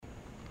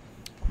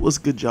What's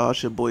good, y'all?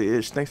 It's your boy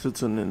Ish. Thanks for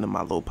tuning into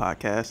my little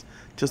podcast.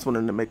 Just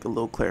wanted to make a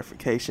little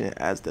clarification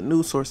as the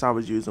news source I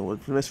was using was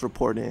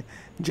misreporting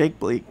Jake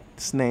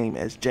Blake's name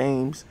as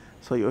James.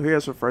 So you'll hear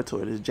us refer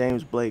to it as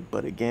James Blake,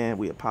 but again,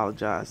 we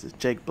apologize. It's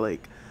Jake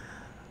Blake.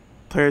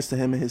 Prayers to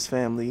him and his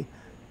family.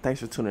 Thanks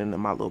for tuning into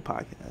my little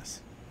podcast.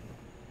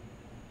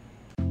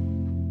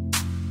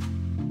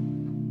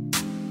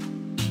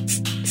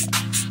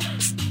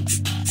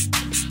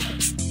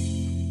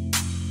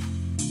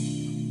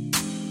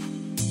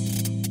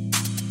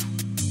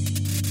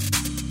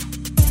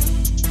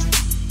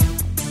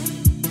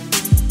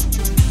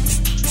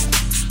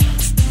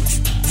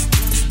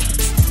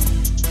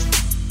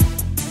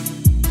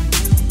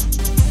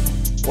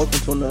 Welcome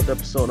to another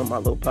episode of my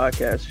little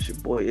podcast. It's your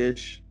boy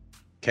Ish.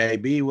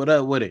 KB, what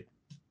up with it?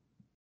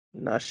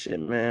 Nah, shit,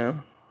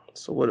 man.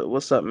 So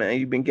what's up, man?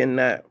 You been getting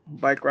that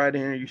bike ride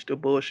in, or you still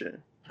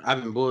bullshitting?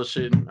 I've been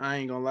bullshitting. I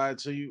ain't gonna lie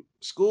to you.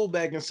 School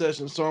back in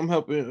session, so I'm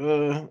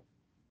helping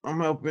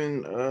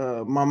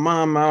my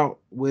mom out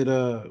with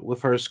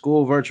her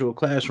school virtual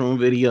classroom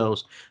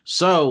videos.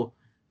 So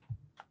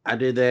I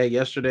did that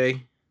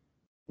yesterday.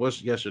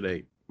 What's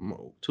yesterday?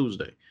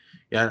 Tuesday.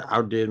 Yeah,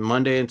 I did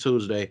Monday and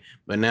Tuesday,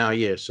 but now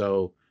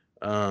so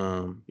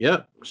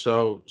yep.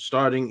 So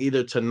starting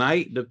either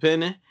tonight,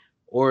 depending,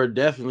 or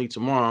definitely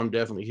tomorrow, I'm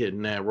definitely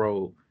hitting that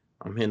road.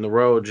 I'm hitting the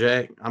road,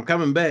 Jack. I'm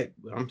coming back,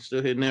 but I'm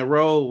still hitting that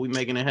road. We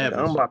making it happen.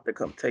 Nigga, I'm about to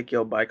come take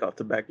your bike off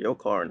the back of your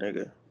car,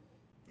 nigga.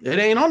 It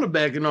ain't on the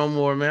back no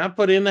more, man. I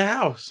put it in the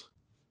house.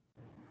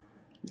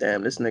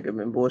 Damn, this nigga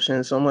been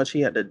bullshitting so much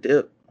he had to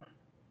dip.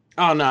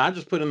 Oh no, I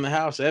just put it in the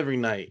house every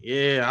night.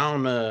 Yeah,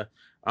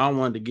 I don't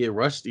want it to get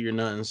rusty or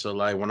nothing. So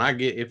like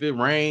if it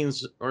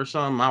rains or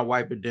something, I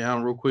wipe it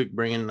down real quick,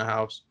 bring it in the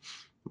house.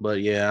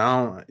 But yeah,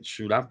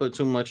 I put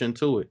too much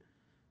into it.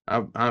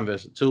 I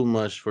invested too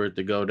much for it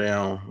to go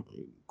down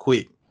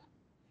quick.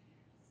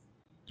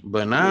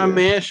 But nah,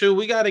 man,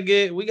 we gotta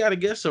get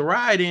a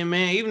ride in,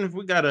 man. Even if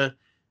we gotta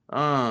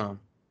nigga,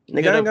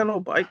 I ain't got no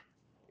bike.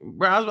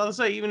 Bro, I was about to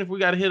say, even if we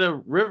gotta hit a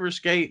river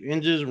skate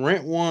and just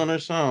rent one or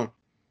something.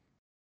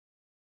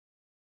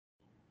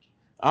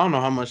 I don't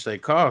know how much they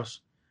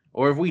cost.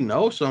 Or if we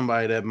know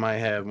somebody that might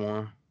have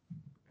one.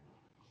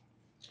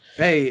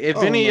 Hey, if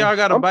any of y'all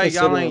got a bike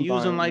y'all ain't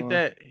using like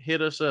that,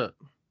 hit us up.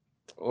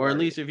 Or at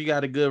least if you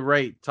got a good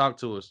rate, talk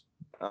to us.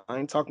 I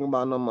ain't talking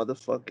about no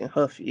motherfucking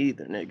Huffy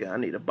either, nigga. I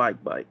need a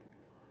bike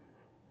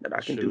that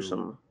I can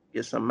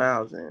get some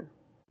miles in.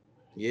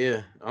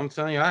 Yeah, I'm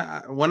telling you,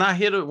 when I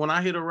hit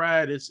a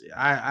ride,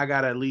 I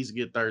gotta at least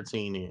get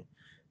 13 in.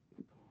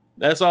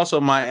 That's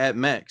also my at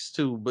max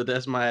too, but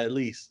that's my at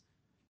least.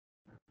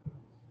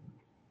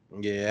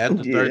 Yeah,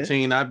 after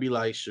 13, I'd be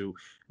like, shoot.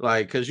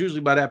 Like, because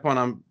usually by that point,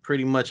 I'm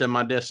pretty much at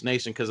my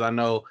destination because I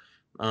know,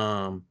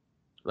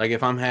 like,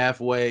 if I'm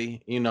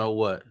halfway,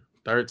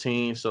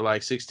 13, so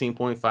like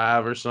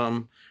 16.5 or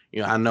something,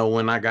 I know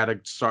when I got to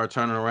start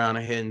turning around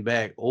and heading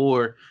back,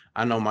 or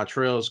I know my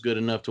trail's good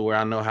enough to where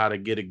I know how to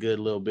get a good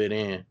little bit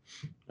in.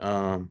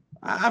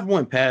 I've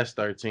went past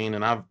 13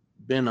 and I've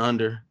been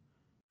under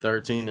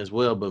 13 as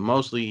well, but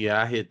mostly,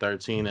 I hit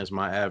 13 as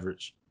my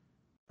average.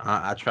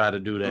 I try to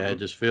do that. Mm-hmm. I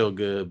just feel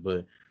good,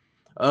 but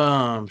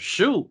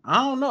shoot,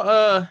 I don't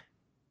know.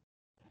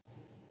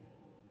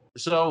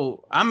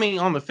 So I mean,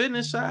 on the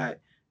fitness side,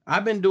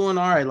 I've been doing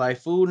all right. Like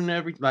food and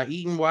everything, like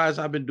eating wise,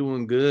 I've been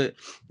doing good.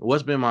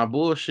 What's been my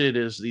bullshit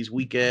is these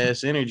weak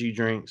ass energy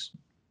drinks.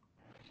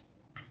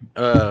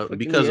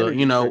 Because of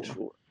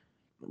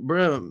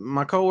bro,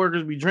 my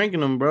coworkers be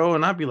drinking them, bro,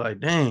 and I be like,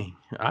 dang,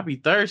 I be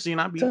thirsty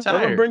and I be tired. Tell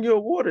them bring you a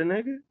water,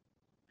 nigga.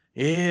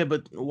 Yeah,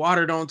 but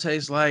water don't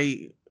taste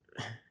like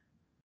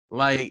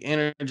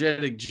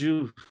energetic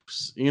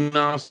juice, you know what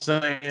I'm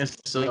saying?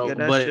 So,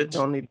 that shit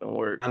don't even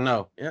work. I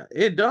know, yeah,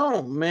 it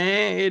don't,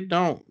 man, it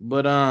don't.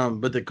 But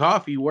the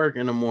coffee work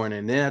in the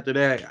morning. Then after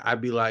that,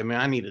 I'd be like,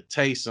 man, I need to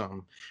taste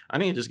something. I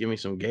need to just give me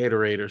some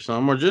Gatorade or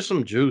something, or just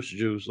some juice,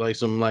 like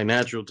some like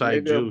natural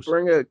type juice.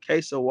 Bring a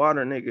case of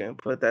water, nigga, and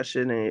put that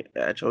shit in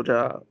at your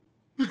job.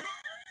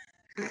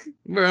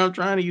 Bro, I'm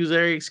trying to use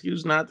every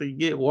excuse not to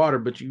get water,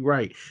 but you're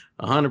right,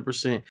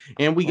 100%.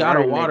 And we got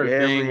a water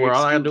thing where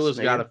all I do is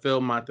gotta fill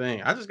my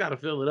thing. I just gotta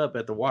fill it up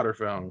at the water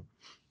fountain.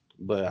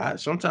 But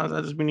sometimes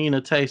I just be needing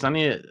a taste.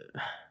 I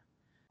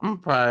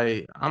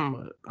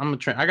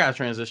gotta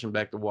transition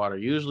back to water.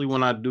 Usually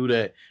when I do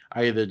that,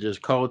 I either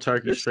just cold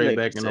turkey straight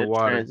back in the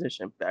water.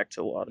 Transition back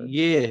to water.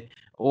 Yeah,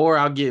 or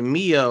I'll get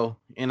Mio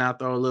and I'll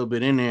throw a little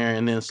bit in there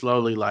and then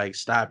slowly like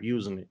stop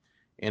using it,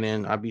 and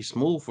then I'll be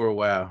smooth for a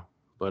while.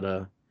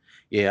 But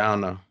yeah, I don't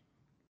know.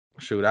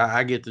 Shoot,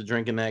 I get to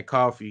drinking that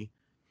coffee.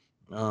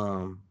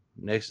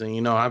 Next thing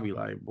you know, I'll be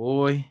like,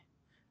 boy,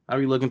 I'll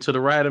be looking to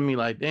the right of me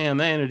like, damn,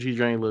 that energy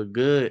drink look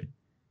good.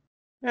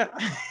 Yeah.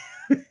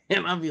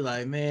 And I'll be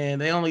like, man,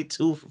 they only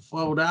 2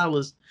 for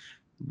 $4.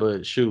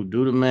 But shoot,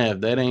 do the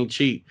math. That ain't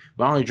cheap.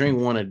 But I only drink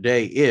one a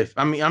day. If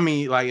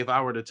like if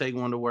I were to take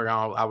one to work,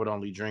 I would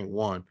only drink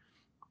one.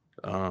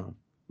 But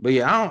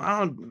yeah, I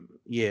don't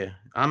Yeah,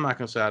 I'm not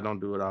gonna say I don't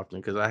do it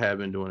often because I have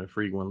been doing it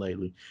frequent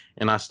lately.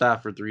 And I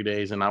stopped for 3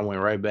 days and I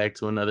went right back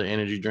to another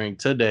energy drink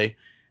today.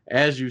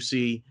 As you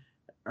see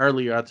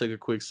earlier, I took a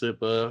quick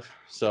sip of.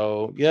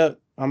 So, yep,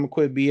 I'm gonna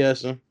quit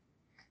BSing.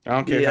 I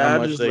don't care how Yeah, I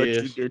much just they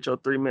let you is. get your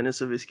 3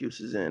 minutes of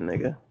excuses in,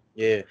 nigga.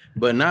 Yeah,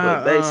 but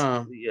But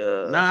basically,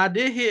 I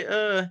did hit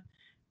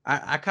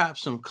I copped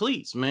some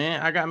cleats,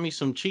 man. I got me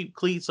some cheap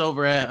cleats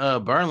over at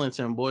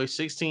Burlington, boy.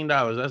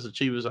 $16. That's the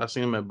cheapest I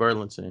seen them at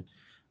Burlington.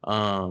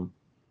 Um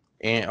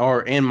and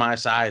or in my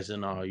size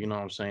and all, you know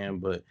what I'm saying?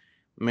 But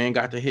man,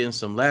 got to hitting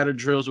some ladder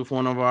drills with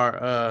one of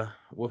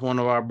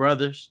our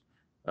brothers,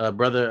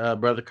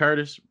 brother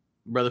Curtis,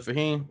 brother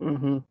Fahim.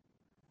 mm-hmm.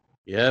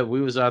 Yeah,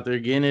 we was out there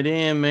getting it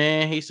in,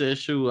 man. He said,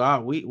 "Shoot,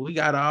 we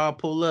gotta all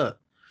pull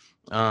up."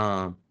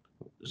 Um,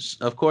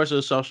 of course,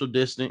 it's social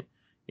distant.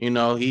 You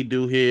know, he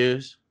do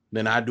his,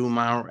 then I do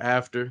mine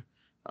after.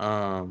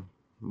 Um,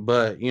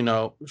 but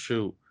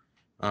shoot.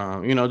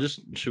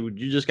 Just shoot,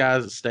 you just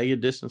guys stay your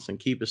distance and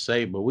keep it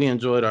safe. But we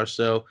enjoyed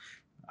ourselves.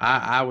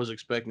 I was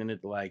expecting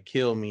it to like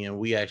kill me, and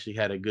we actually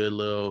had a good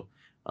little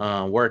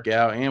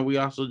workout, and we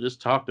also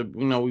just talked.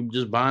 We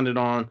just bonded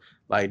on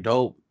like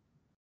dope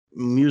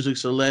music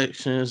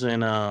selections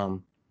and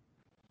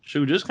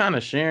shoot, just kind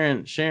of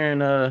sharing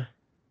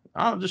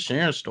I was just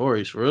sharing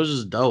stories. For it was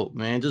just dope,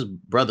 man. Just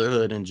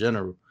brotherhood in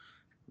general.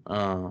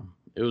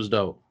 It was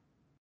dope.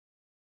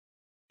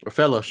 Or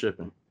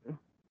fellowshipping,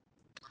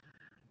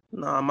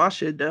 Nah, my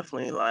shit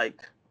definitely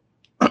like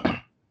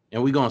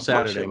and we going my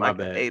Saturday. shit My like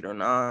an bad. 8 or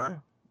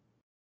 9.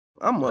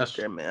 I'm up That's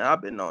there, man.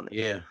 I've been on it.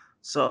 yeah.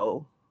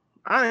 So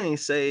I ain't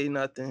say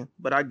nothing,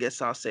 but I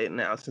guess I'll say it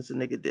now since the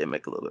nigga did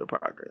make a little bit of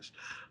progress.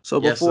 So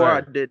Yes, before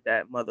I sir. did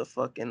that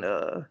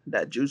motherfucking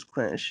that juice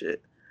cleanse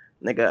shit,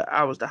 nigga,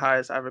 I was the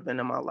highest I ever been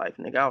in my life.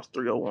 Nigga, I was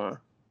 301.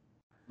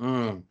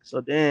 Mm,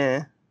 So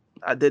then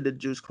I did the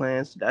juice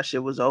cleanse. That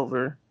shit was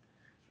over.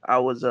 I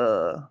was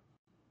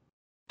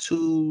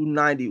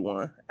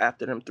 291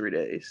 after them 3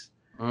 days.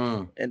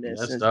 And then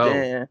that's since dope.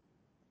 then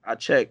I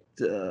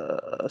checked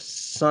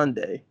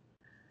Sunday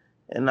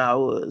and I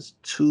was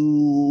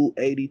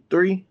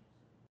 283.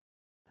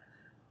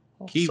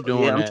 So Keep yeah,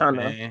 doing that,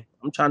 man.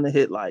 I'm trying to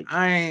hit like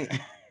I ain't,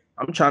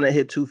 I'm trying to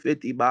hit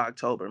 250 by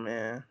October,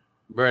 man.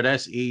 bro.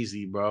 That's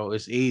easy, bro.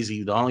 It's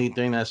easy. The only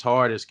thing that's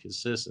hard is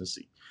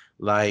consistency.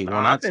 Like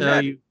when Nah, I I've been tell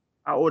at it. you,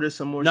 I ordered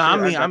some more no, shit. I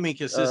I got mean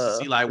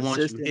consistency. Like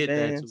once you consistent hit that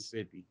bands.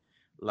 250,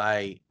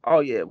 like Oh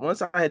yeah,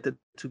 once I hit the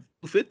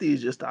 250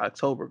 is just the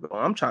October goal.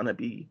 I'm trying to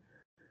be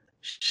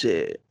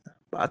shit.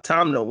 By the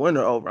time the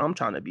winter over, I'm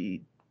trying to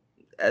be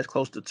as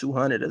close to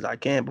 200 as I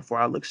can before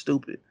I look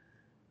stupid.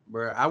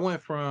 bro, I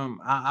went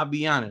from I'll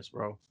be honest,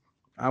 bro.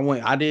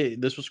 I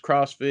did this was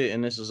CrossFit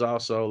and this is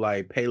also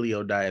like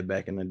paleo diet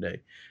back in the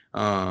day.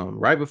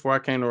 Right before I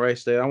came to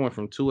Race Day, I went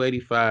from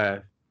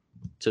 285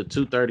 to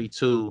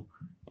 232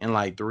 in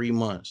like 3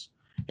 months.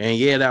 And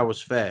yeah, that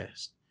was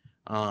fast.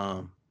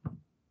 Um,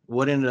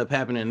 what ended up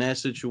happening in that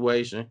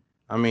situation?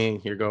 I mean,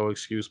 here go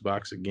excuse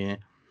box again.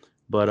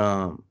 But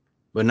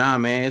nah,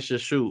 man, it's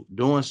just shoot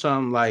doing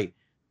something like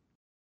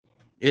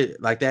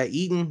it, like that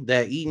eating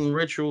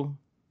ritual,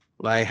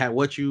 like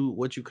what you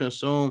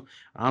consume.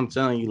 I'm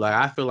telling you, like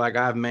I feel like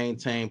I've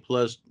maintained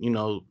plus,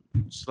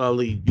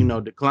 slowly,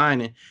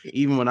 declining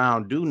even when I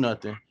don't do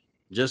nothing,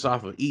 just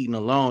off of eating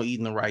alone,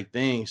 eating the right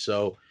thing.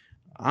 So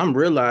I'm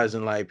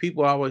realizing like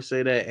people always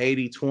say that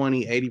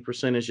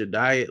 80% is your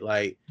diet.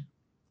 Like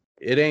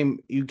it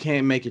ain't, you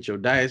can't make it your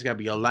diet. It's gotta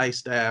be your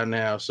lifestyle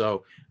now.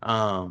 So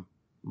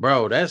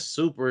bro, that's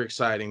super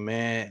exciting,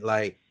 man.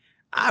 Like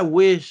I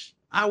wish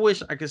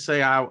I could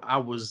say I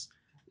was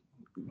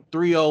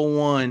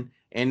 301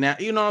 and now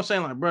you know what I'm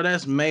saying? Like, bro,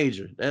 that's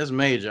major. That's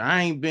major.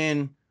 I ain't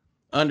been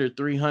under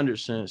 300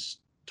 since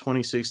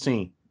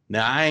 2016.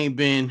 Now I ain't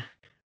been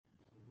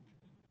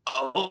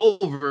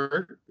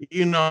over,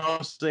 you know what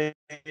I'm saying?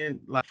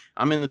 Like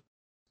I'm in the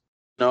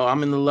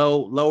I'm in the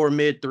lower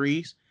mid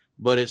threes,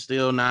 but it's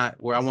still not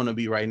where I want to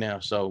be right now.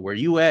 So where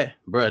you at,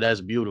 bro?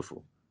 That's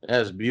beautiful.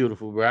 That's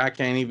beautiful, bro. I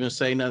can't even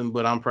say nothing,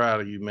 but I'm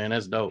proud of you, man.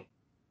 That's dope.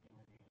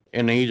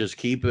 And then you just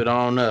keep it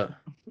on up.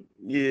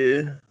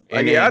 Yeah. Like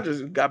And yeah, I then,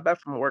 just got back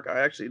from work.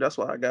 Actually, that's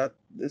why I got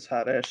this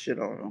hot ass shit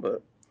on.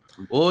 But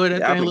boy,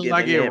 that yeah, I've thing been look getting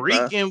like it it in,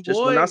 bro. reeking,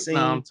 Just boy.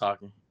 No, I'm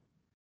talking.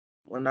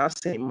 when I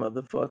seen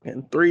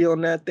motherfucking 3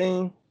 on that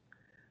thing,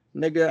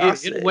 nigga, I It'll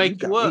said you wake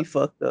you got me up.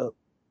 fucked up.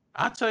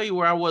 I'll tell you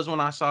where I was when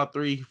I saw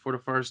 3 for the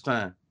first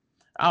time.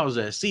 I was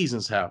at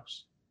Season's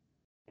house.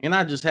 And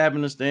I just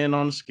happened to stand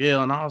on the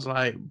scale and I was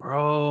like,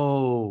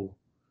 bro,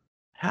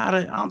 how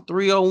did I'm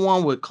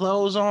 301 with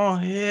clothes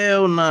on?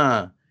 Hell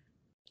nah.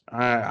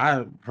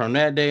 I from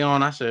that day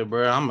on, I said,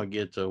 bro, I'm gonna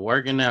get to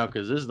working out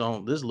because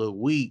this look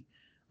weak.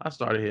 I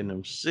started hitting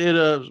them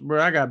sit-ups,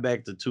 bro. I got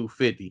back to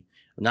 250,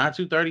 not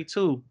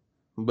 232,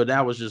 but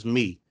that was just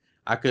me.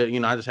 I could,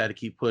 I just had to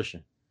keep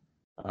pushing.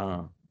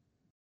 Uh,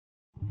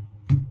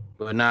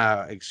 but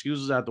now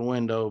excuses out the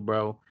window,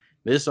 bro.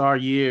 This our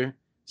year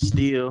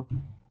still,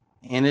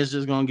 and it's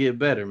just gonna get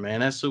better, man.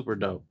 That's super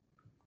dope.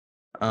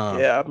 Um,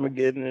 Yeah, I've been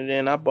getting it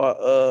in. I bought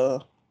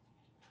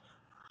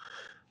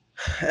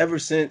ever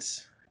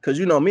since, because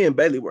you know me and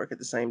Bailey work at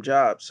the same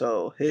job,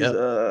 so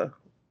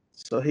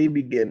so he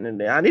be getting in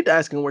there. I need to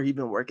ask him where he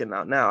been working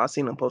out now. I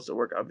seen him post a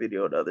workout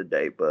video the other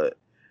day, but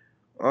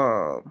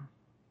um,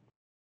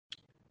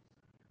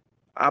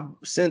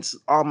 since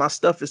all my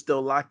stuff is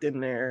still locked in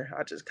there,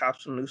 I just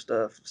copped some new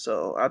stuff.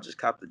 So I just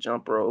copped the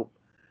jump rope.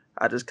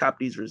 I just copped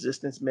these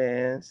resistance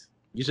bands.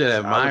 You said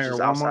at I was Meyer just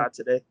Walmart? outside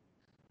today.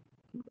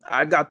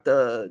 I got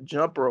the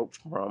jump rope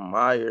from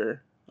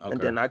Meyer, and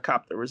then I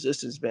copped the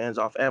resistance bands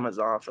off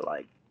Amazon for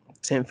like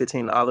 $10,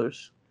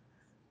 $15.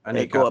 I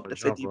They need go cop up a to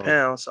jump 50 rope.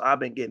 pounds, so I've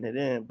been getting it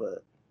in.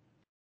 But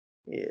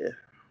yeah,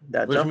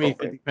 that What you jump mean rope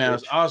 50 ain't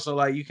pounds? bitch. Also,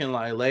 like you can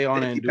like lay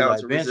on it 50 and do pounds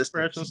like of bench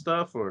press and resistance.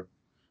 stuff, or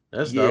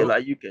that's Yeah, dope.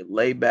 like you could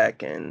lay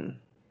back, and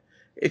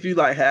if you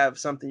like have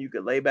something you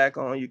could lay back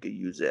on, you could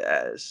use it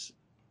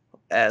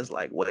as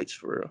like weights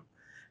for real.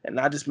 And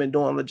I just been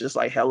doing just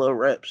like hella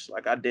reps.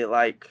 Like I did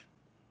like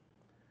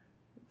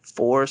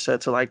 4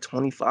 sets of like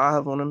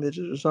 25 on them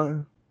bitches or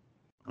something.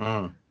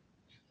 Mm.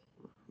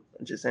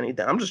 Just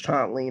anything. I'm just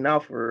trying to lean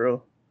out for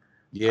real.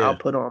 I'll Yeah.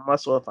 put on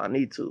muscle if I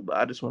need to, but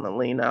I just want to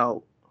lean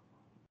out.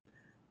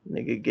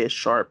 Nigga, get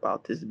sharp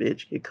out this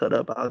bitch. Get cut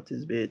up out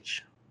this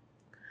bitch.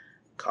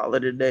 Call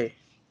it a day.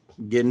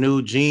 Get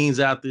new jeans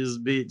out this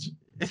bitch.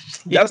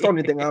 That's the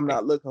only thing I'm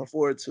not looking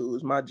forward to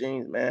is my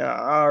jeans, man.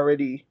 I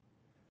already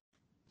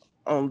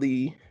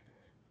only.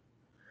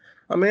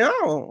 I mean,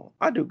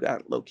 I do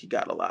got low key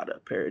got a lot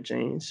of pair of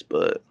jeans,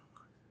 but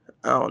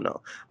I don't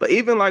know. But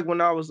even like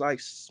when I was like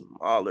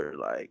smaller,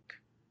 like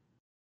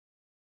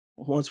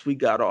once we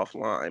got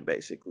offline,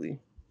 basically,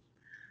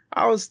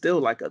 I was still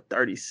like a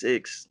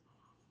 36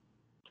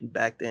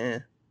 back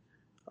then.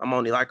 I'm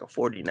only like a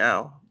 40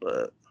 now,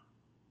 but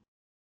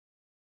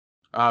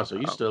Oh, so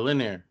you still in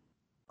there?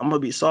 I'm gonna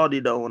be salty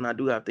though when I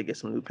do have to get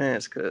some new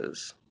pants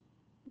because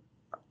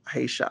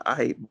I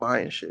hate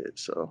buying shit.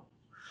 So,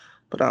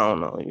 but I don't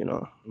know, you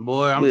know.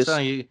 Boy, I'm With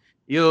telling you,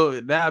 yo,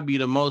 that'd be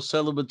the most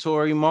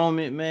celebratory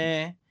moment,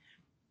 man.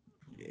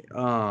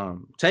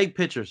 Take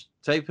pictures.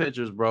 Take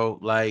pictures, bro.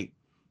 Like,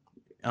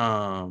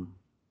 oh,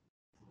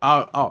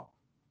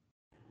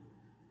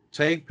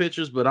 take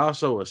pictures, but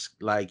also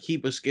like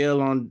keep a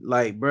scale on,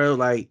 like, bro,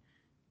 like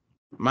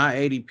my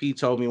ADP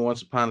told me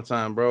once upon a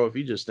time, bro, if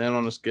you just stand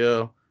on the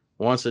scale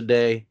once a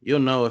day, you'll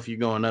know if you're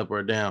going up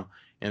or down.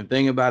 And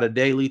think about a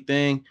daily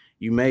thing,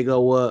 you may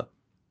go up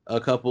a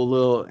couple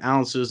little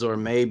ounces or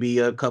maybe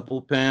a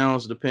couple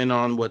pounds, depending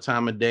on what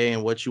time of day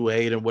and what you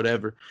ate and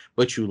whatever.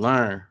 But you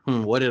learn,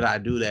 what did I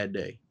do that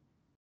day?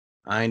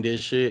 I ain't did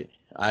shit.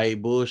 I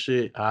ate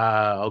bullshit.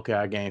 Okay,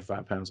 I gained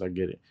 5 pounds. I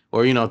get it.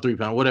 Or 3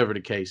 pounds, whatever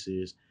the case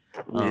is.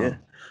 yeah,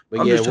 But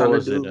I'm yeah, just what trying to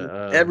was it? do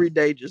every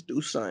day. Just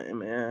do something,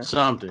 man.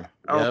 Something.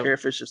 I don't Yep. care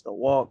if it's just a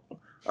walk.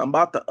 I'm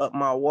about to up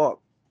my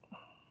walk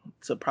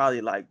to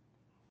probably like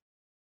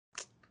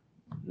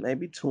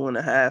maybe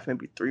 2.5,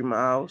 maybe 3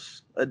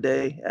 miles a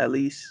day at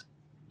least.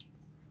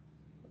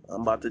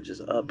 I'm about to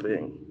just up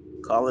and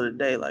call it a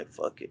day. Like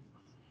fuck it.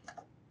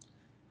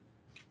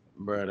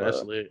 Bro,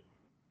 that's But lit.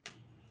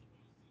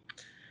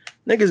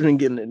 niggas been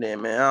getting it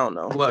in, man. I don't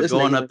know. What, This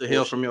going nigga up been the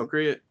hill from your bullshitting.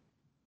 crib?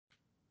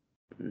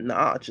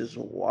 Nah, just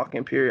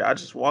walking. Period. I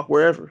just walk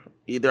wherever.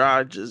 Either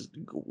I just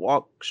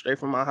walk straight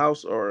from my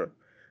house, or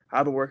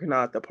I've been working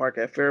out at the park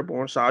at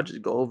Fairborn, so I'll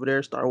just go over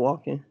there, start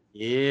walking.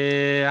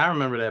 Yeah, I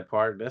remember that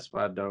park. That's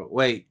spot dope.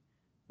 Wait,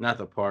 not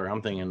the park.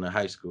 I'm thinking the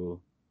high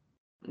school.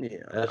 Yeah,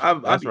 I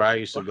That's be where I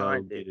used to go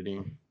behind it, get it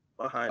in.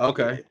 behind it.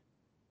 Okay. Yeah,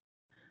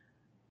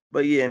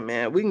 but yeah,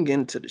 man, we can get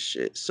into the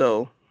shit.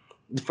 So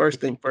first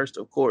thing first,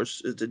 of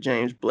course, is the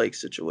James Blake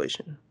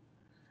situation.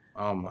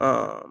 Oh my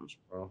Um, gosh,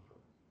 bro.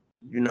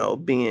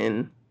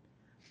 being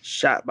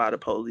shot by the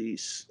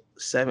police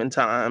 7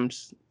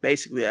 times,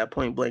 basically at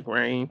point blank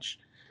range.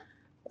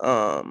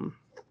 Um,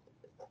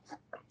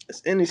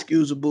 it's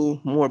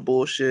inexcusable, more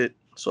bullshit.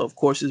 So of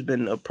course there's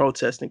been a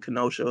protest in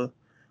Kenosha,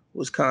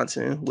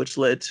 Wisconsin, which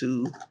led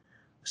to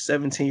a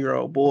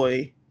 17-year-old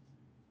boy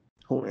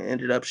who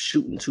ended up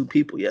shooting 2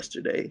 people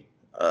yesterday.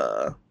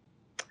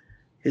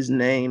 His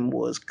name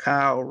was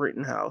Kyle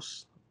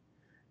Rittenhouse.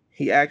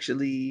 He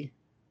actually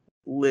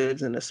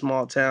lives in a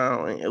small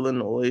town in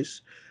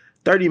Illinois,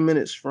 30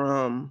 minutes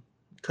from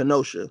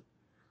Kenosha.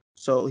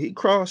 So he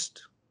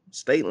crossed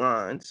state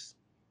lines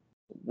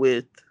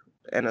with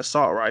an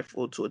assault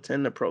rifle to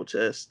attend the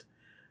protest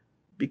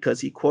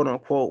because he quote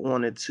unquote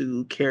wanted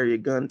to carry a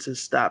gun to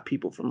stop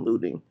people from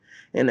looting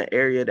in an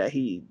area that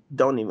he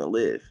don't even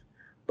live.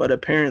 But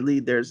apparently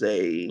there's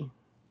a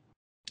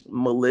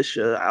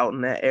militia out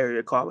in that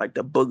area called like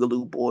the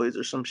Boogaloo Boys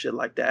or some shit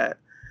like that.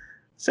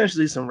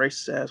 Essentially some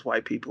racist ass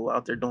white people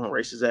out there doing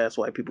racist ass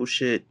white people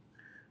shit.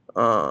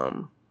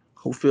 Um,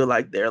 who feel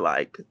like they're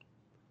like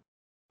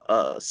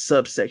a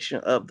subsection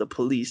of the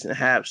police and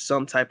have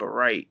some type of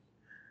right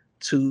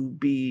to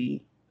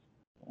be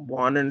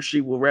wandering the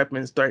street with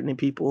weapons, threatening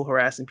people,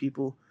 harassing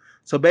people.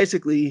 So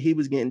basically, he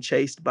was getting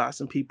chased by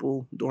some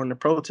people during the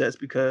protest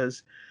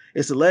because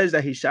it's alleged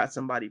that he shot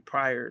somebody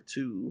prior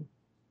to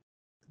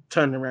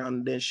turning around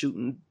and then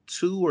shooting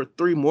 2 or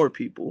 3 more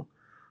people.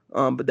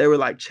 But they were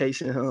like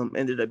chasing him,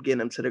 ended up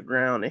getting him to the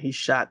ground, and he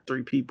shot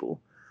 3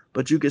 people.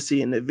 But you can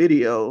see in the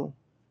video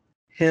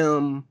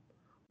him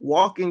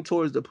walking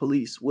towards the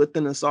police with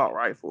an assault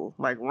rifle,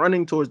 like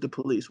running towards the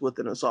police with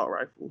an assault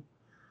rifle.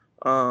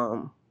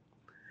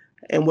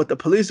 And what the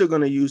police are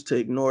going to use to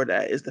ignore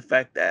that is the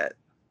fact that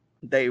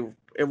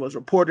it was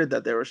reported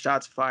that there were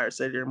shots fired,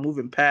 so they're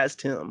moving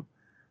past him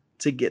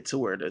to get to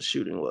where the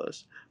shooting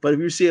was. But if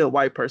you see a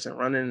white person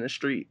running in the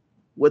street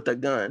with a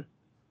gun,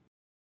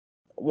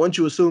 once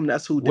you assume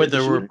that's who did with the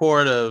the shooting.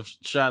 report of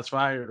shots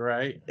fired,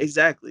 right?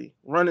 Exactly.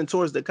 Running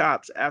towards the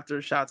cops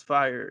after shots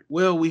fired.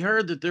 Well, we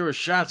heard that there were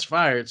shots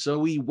fired, so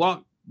we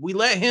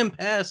let him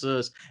pass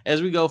us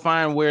as we go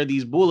find where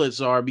these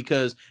bullets are,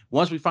 because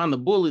once we find the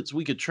bullets,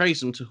 we could trace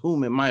them to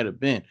whom it might have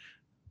been.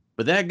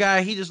 But that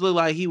guy, he just looked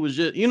like he was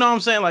just, you know what I'm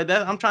saying? Like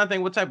that. I'm trying to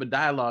think what type of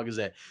dialogue is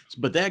that.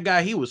 But that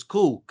guy, he was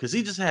cool because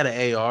he just had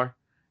an AR.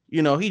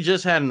 You know, he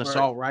just had an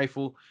assault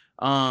rifle.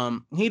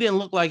 He didn't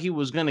look like he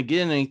was gonna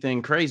get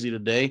anything crazy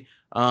today.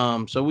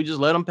 So we just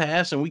let him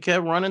pass and we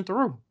kept running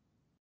through.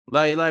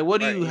 Like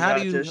what do you, how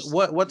do you,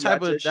 what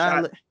type of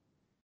dialogue?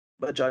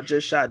 But y'all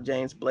just shot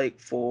James Blake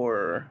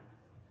for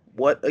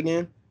what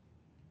again?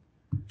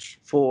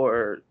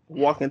 For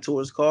walking to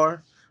his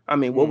car. I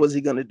mean, what was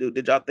he gonna do?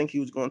 Did y'all think he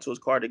was going to his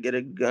car to get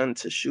a gun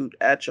to shoot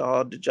at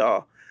y'all? Did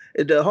y'all?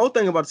 The whole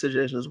thing about the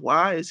situation is,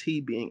 why is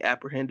he being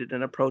apprehended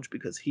and approached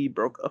because he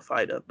broke a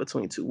fight up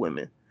between 2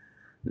 women?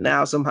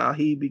 Now somehow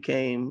he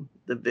became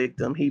the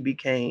victim. He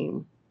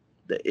became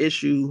the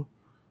issue.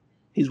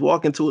 He's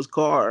walking to his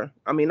car.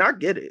 I mean, I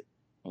get it.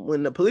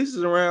 When the police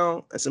is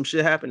around and some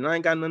shit happened, I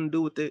ain't got nothing to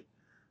do with it.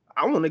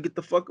 I want to get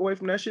the fuck away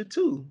from that shit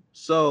too.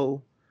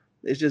 So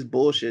it's just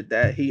bullshit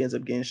that he ends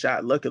up getting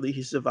shot. Luckily,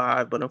 he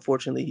survived, but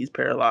unfortunately, he's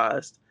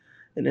paralyzed.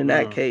 And in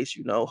that case,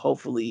 you know,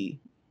 hopefully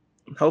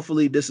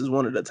this is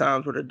one of the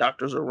times where the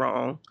doctors are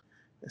wrong,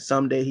 and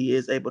someday he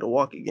is able to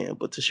walk again.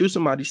 But to shoot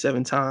somebody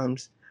 7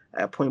 times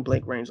at point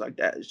blank range like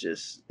that is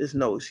just, it's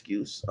no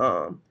excuse.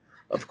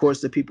 Of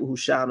course, the people who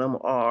shot him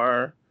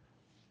are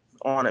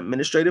on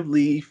administrative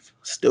leave,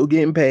 still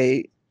getting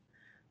paid,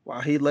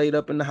 while he laid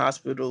up in the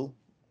hospital,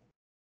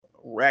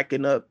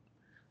 racking up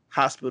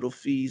hospital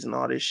fees and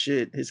all this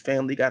shit. His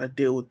family got to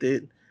deal with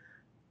it.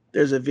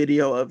 There's a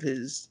video of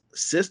his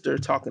sister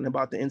talking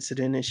about the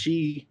incident, and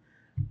she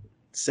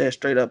said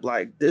straight up,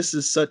 like, this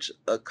is such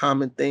a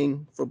common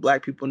thing for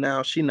Black people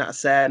now. She's not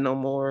sad no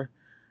more.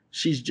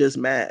 She's just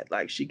mad.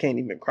 Like, she can't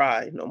even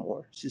cry no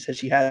more. She said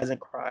she hasn't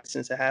cried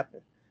since it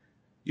happened.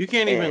 You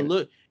can't even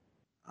look.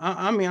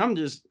 I mean,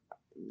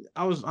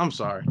 I'm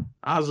sorry.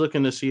 I was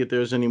looking to see if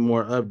there's any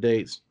more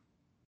updates.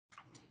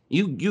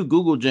 You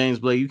Google James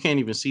Blake, you can't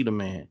even see the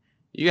man.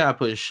 You gotta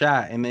put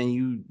shot, and then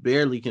you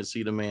barely can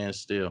see the man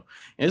still.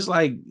 It's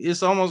like,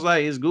 it's almost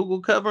like, is Google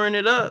covering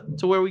it up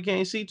to where we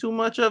can't see too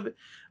much of it,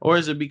 or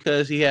is it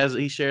because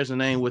he shares a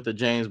name with a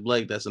James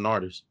Blake that's an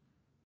artist?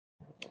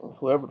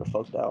 Whoever the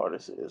fuck that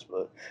artist is,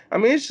 but I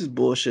mean, it's just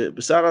bullshit.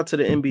 But shout out to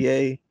the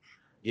NBA.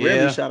 Yeah.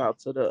 Really, shout out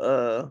to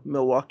the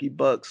Milwaukee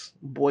Bucks,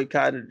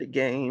 boycotted the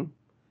game.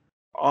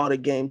 All the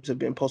games have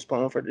been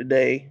postponed for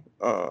today.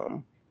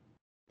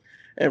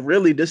 And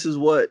really, this is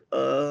what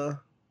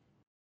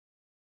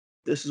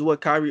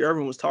Kyrie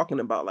Irving was talking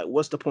about. Like,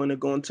 what's the point of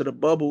going to the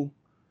bubble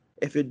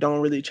if it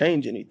don't really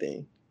change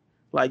anything?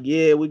 Like,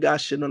 yeah, we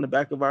got shit on the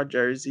back of our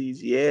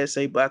jerseys. Yeah,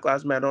 say Black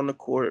Lives Matter on the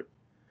court,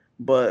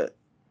 but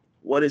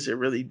what is it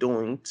really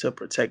doing to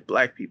protect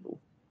Black people?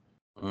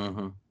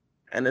 Mm-hmm.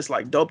 And it's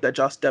like dope that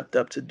y'all stepped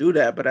up to do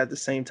that, but at the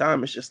same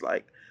time, it's just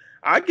like,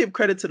 I give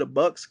credit to the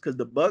Bucks because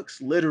the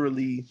Bucks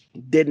literally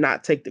did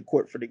not take the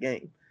court for the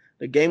game.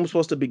 The game was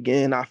supposed to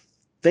begin. I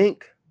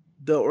think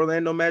the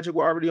Orlando Magic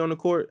were already on the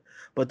court,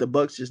 but the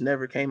Bucks just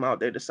never came out.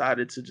 They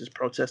decided to just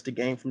protest the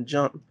game from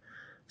jump.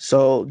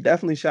 So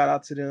definitely shout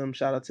out to them.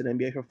 Shout out to the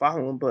NBA for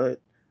following. But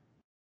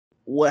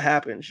what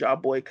happens? Y'all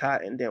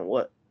boycott, and then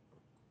what?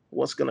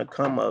 What's gonna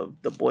come of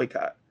the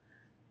boycott?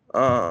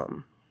 I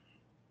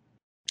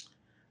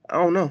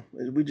don't know.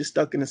 We just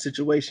stuck in a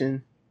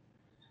situation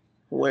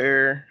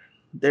where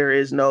there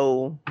is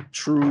no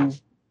true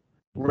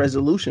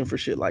resolution for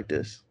shit like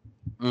this.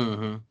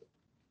 Mm-hmm.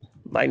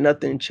 Like,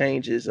 nothing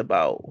changes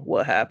about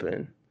what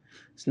happened.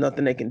 There's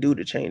nothing they can do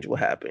to change what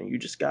happened. You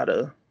just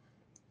gotta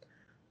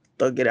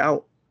thug it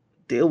out,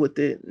 deal with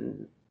it,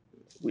 and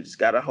we just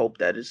gotta hope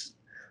that it's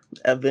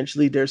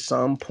eventually there's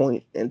some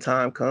point in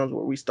time comes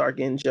where we start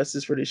getting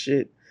justice for this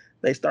shit.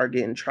 They start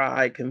getting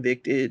tried,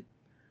 convicted,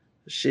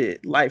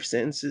 shit, life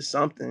sentences,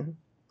 something,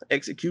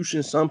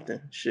 execution, something,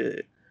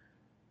 shit.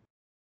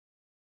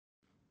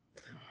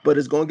 But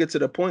it's gonna get to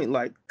the point,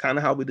 like kind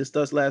of how we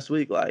discussed last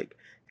week. Like,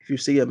 if you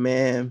see a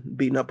man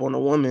beating up on a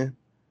woman,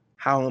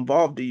 how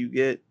involved do you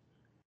get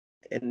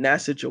in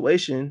that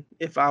situation?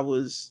 If I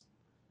was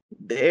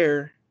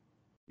there,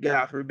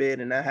 God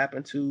forbid, and that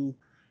happened to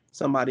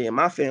somebody in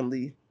my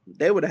family,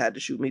 they would have had to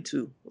shoot me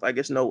too. Like,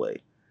 it's no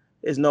way.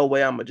 There's no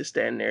way I'm gonna just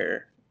stand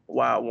there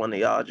while one of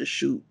y'all just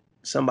shoot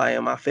somebody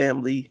in my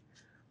family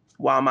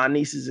while my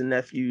nieces and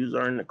nephews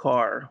are in the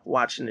car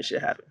watching this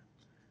shit happen.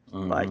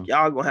 Mm-hmm. Like,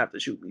 y'all gonna have to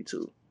shoot me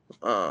too.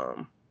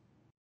 And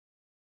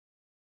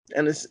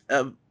it's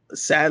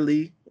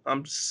sadly,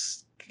 I'm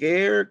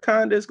scared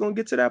kind of it's gonna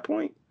get to that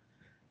point,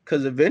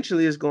 because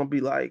eventually it's gonna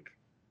be like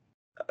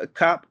a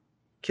cop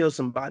kills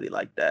somebody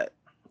like that,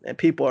 and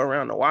people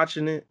around are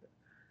watching it.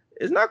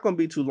 It's not gonna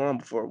be too long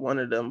before one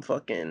of them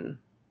fucking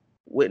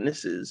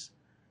witnesses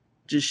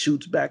just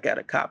shoots back at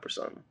a cop or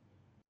something.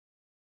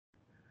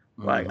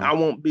 Like, I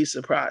won't be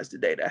surprised the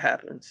day that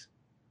happens.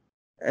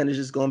 And it's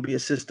just gonna be a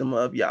system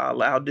of y'all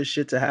allowed this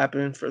shit to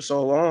happen for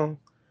so long,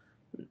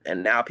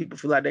 and now people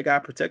feel like they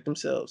gotta protect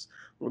themselves,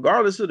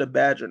 regardless of the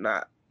badge or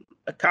not.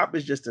 A cop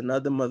is just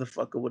another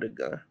motherfucker with a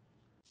gun.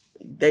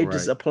 They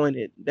just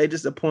appointed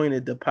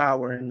the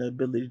power and the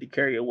ability to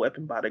carry a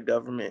weapon by the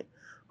government,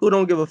 who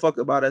don't give a fuck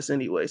about us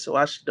anyway. So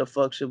why the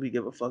fuck should we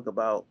give a fuck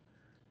about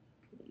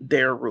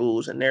their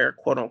rules and their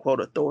quote unquote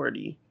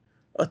authority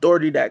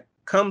that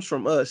comes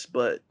from us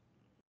but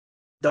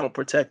don't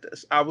protect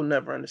us? I will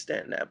never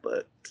understand that,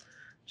 but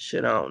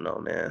shit, I don't know,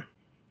 man.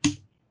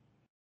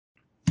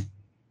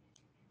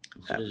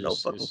 I have no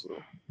fucking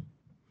clue.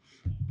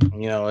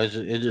 You know,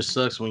 it just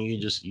sucks when you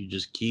just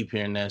keep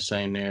hearing that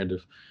same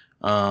narrative.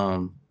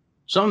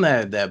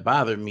 Something that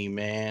bothered me,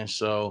 man.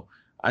 So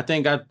I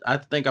think I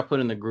put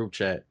in the group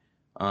chat.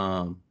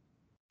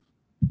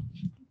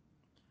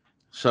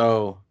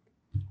 So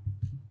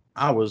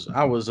I was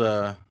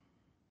all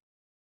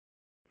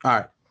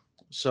right.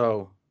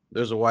 So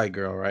there's a white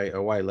girl, right?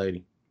 A white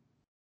lady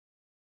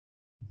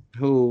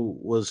who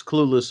was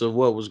clueless of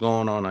what was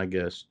going on, I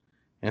guess,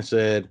 and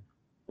said,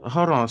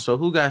 hold on, so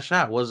who got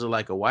shot? Was it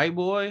like a white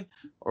boy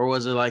or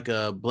was it like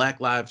a Black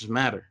Lives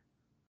Matter?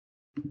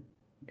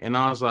 And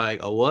I was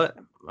like, a what?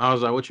 I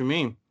was like, what you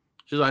mean?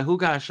 She's like, who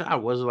got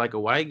shot? Was it like a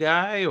white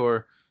guy?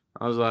 Or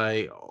I was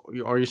like,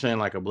 are you saying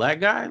like a black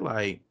guy?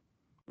 Like,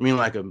 I mean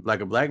like a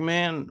black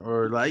man?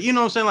 Or like, you know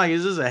what I'm saying? Like,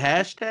 is this a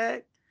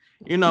hashtag?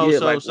 You know,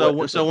 Yeah,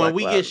 so when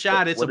we get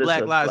shot, it's a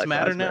Black Lives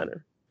Matter now.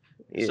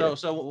 Yeah.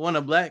 So when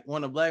a black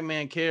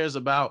man cares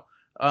about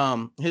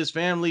his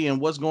family and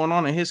what's going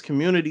on in his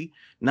community,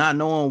 not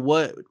knowing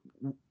what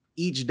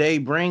each day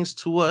brings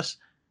to us,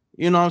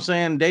 you know what I'm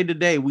saying? Day to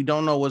day, we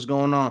don't know what's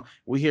going on.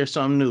 We hear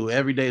something new.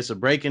 Every day it's a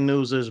breaking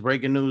news, there's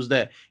breaking news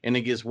that, and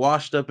it gets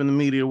washed up in the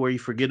media where you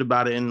forget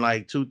about it in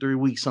like 2-3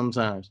 weeks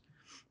sometimes.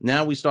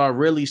 Now we start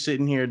really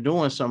sitting here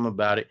doing something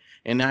about it.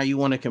 And now you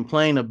want to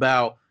complain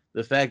about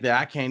the fact that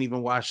I can't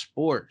even watch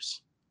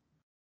sports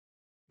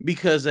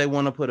because they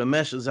want to put a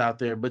message out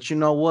there. But you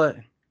know what?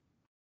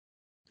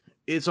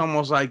 It's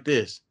almost like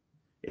this.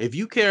 If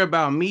you care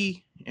about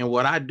me and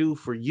what I do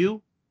for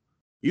you,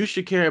 you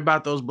should care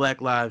about those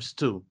black lives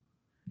too.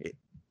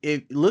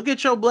 If look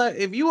at your black,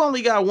 if you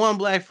only got one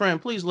black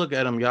friend, please look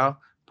at them, y'all.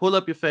 Pull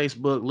up your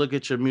Facebook, look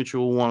at your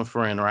mutual one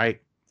friend,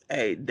 right?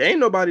 Hey, there ain't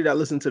nobody that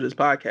listen to this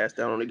podcast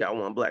that only got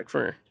one black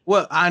friend.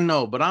 Well, I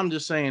know, but I'm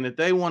just saying if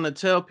they want to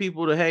tell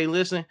people to, hey,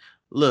 listen,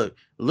 look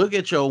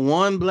at your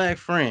one black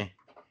friend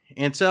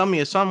and tell me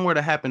if something were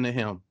to happen to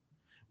him,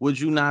 would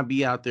you not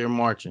be out there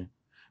marching?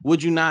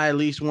 Would you not at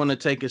least want to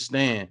take a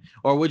stand?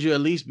 Or would you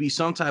at least be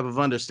some type of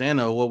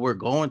understanding of what we're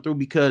going through?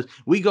 Because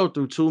we go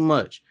through too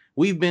much.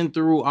 We've been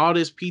through all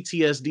this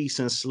PTSD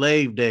since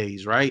slave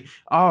days, right?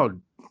 Oh,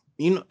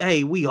 you know,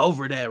 hey, we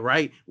over that,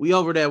 right? We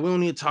over that. We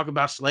don't need to talk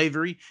about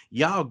slavery.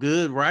 Y'all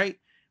good, right?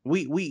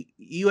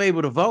 You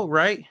able to vote,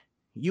 right?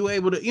 You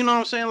able to, you know what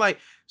I'm saying? Like,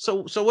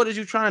 so what is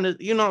you trying to,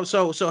 you know,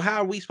 so how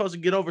are we supposed to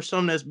get over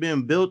something that's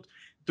been built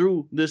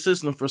through the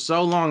system for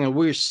so long and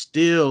we're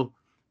still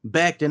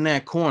backed in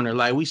that corner?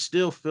 Like, we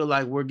still feel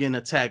like we're getting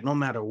attacked no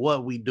matter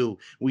what we do.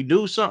 We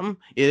do something,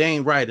 it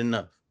ain't right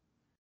enough.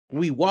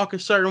 We walk a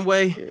certain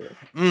way,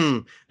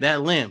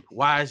 that limp.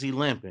 Why is he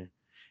limping?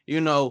 You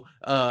know,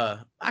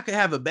 I could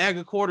have a bag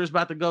of quarters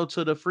about to go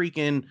to the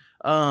freaking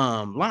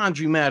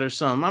laundromat or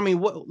something. I mean,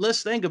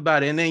 let's think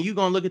about it. And then you're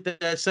gonna look at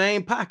that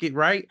same pocket,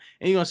 right?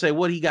 And you're gonna say,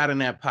 what he got in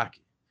that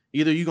pocket?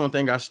 Either you're gonna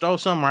think I stole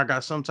something or I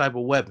got some type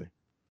of weapon.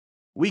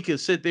 We could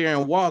sit there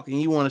and walk and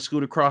you want to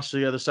scoot across to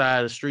the other side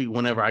of the street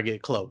whenever I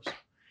get close.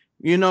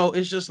 You know,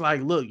 it's just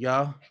like, look,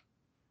 y'all,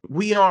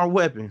 we are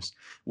weapons.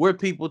 We're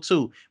people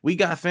too. We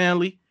got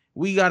family.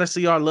 We got to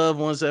see our loved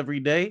ones every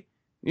day.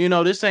 You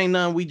know, this ain't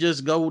nothing we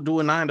just go do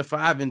a 9 to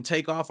 5 and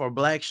take off our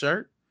black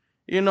shirt.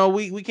 You know,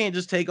 we can't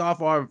just take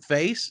off our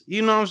face.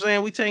 You know what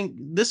I'm saying?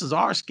 This is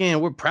our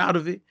skin. We're proud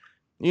of it.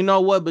 You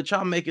know what? But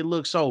y'all make it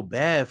look so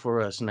bad for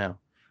us now.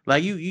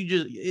 Like you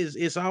just,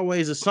 it's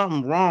always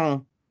something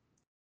wrong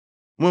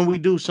when we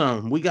do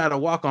something. We got to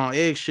walk on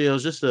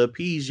eggshells just to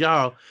appease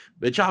y'all,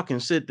 but y'all can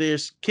sit there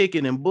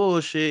kicking and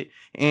bullshit,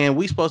 and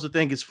we supposed to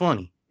think it's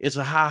funny. It's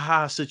a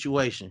ha-ha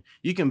situation.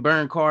 You can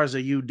burn cars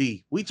at UD.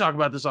 We talk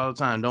about this all the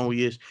time, don't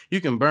we, Ish?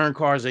 You can burn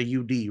cars at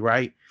UD,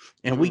 right?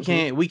 And we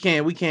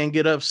can't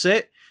get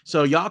upset.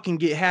 So y'all can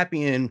get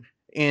happy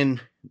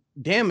and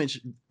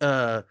damage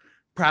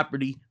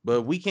property,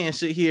 but we can't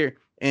sit here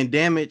and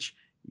damage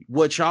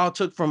what y'all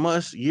took from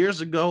us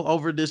years ago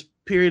over this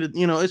period of,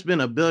 you know, it's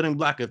been a building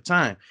block of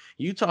time.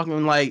 You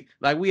talking like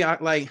we are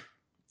like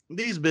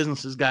These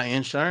businesses got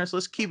insurance.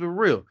 Let's keep it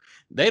real.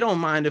 They don't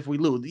mind if we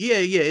lose. Yeah,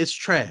 it's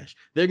trash.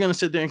 They're gonna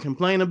sit there and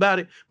complain about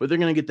it, but they're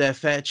gonna get that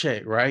fat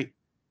check, right?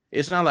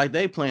 It's not like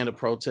they plan to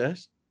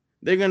protest.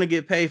 They're gonna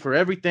get paid for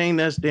everything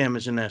that's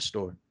damaged in that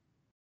store.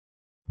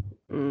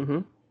 Mm-hmm.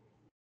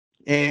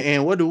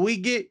 And what do we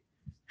get?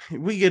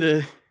 We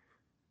get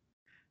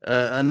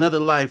another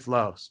life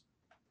lost.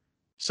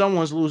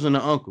 Someone's losing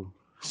an uncle.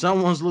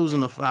 Someone's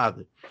losing a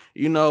father.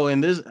 You know,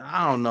 and this,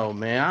 I don't know,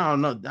 man. I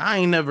don't know. I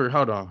ain't never,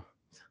 hold on.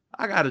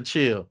 I gotta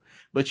chill.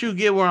 But you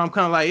get where I'm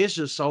kind of like, it's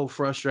just so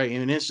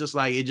frustrating. And it's just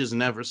like, it just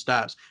never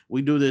stops.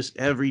 We do this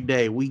every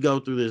day. We go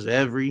through this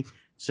every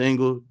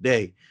single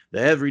day. The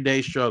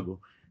everyday struggle.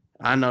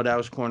 I know that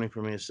was corny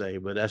for me to say,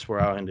 but that's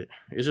where I'll end it.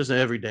 It's just an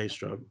everyday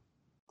struggle.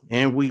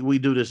 And we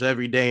do this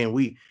every day. And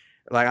we,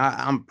 like,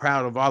 I'm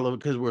proud of all of it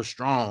because we're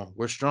strong.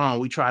 We're strong.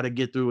 We try to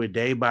get through it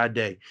day by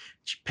day,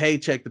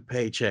 paycheck to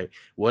paycheck,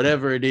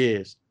 whatever it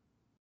is.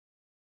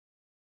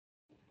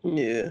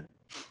 Yeah.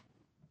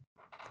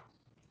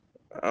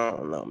 I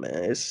don't know,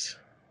 man. It's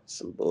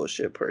some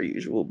bullshit per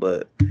usual,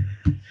 but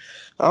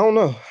I don't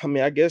know. I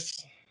mean, I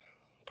guess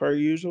per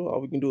usual,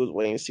 all we can do is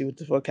wait and see what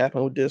the fuck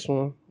happened with this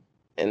one.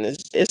 And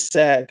it's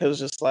sad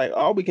because it's just like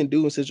all we can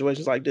do in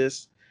situations like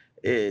this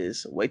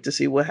is wait to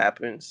see what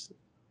happens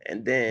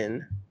and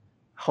then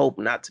hope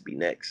not to be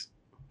next.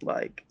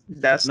 Like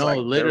that's No, like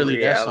the literally,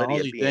 that's the reality of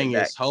only being thing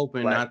that is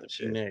hoping black not and to be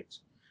shit.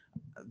 next.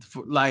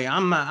 Like,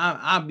 I'm not,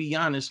 I'll be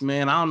honest,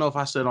 man. I don't know if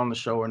I said on the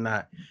show or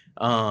not.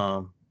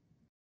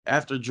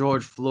 After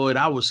George Floyd,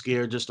 I was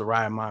scared just to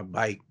ride my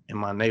bike in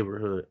my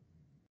neighborhood.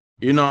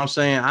 You know what I'm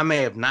saying? I may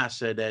have not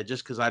said that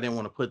just because I didn't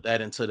want to put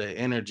that into the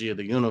energy of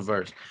the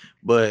universe.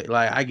 But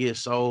like, I get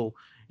so,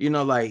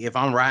 like if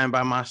I'm riding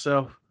by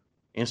myself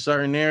in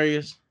certain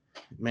areas,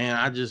 man,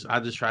 I just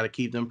try to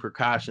keep them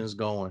precautions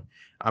going.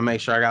 I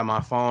make sure I got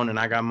my phone and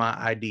I got my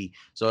ID.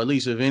 So at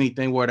least if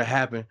anything were to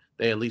happen,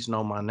 they at least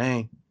know my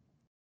name.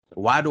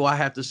 Why do I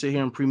have to sit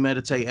here and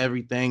premeditate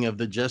everything of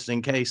the just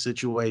in case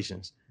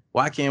situations?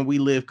 Why can't we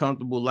live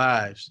comfortable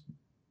lives?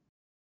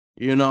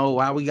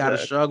 Why we gotta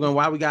Exactly. struggle?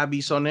 Why we gotta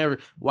be so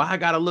nervous? Why I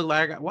gotta look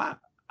like why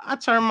I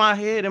turn my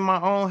head in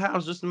my own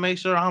house just to make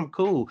sure I'm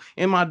cool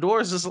and my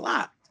doors is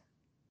locked.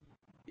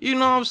 You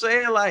know what I'm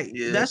saying? Like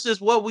Yeah. that's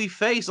just what we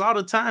face all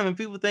the time, and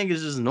people think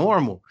it's just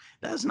normal.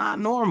 That's not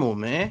normal,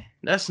 man.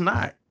 That's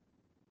not.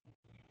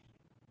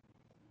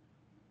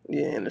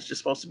 Yeah, and it's just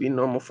supposed to be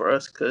normal for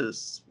us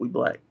because we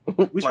black.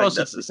 We Like supposed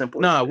that's to as simple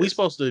as nah, it we is.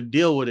 supposed to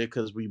deal with it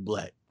because we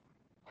black.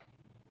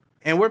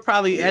 And we're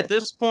probably Yeah. at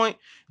this point.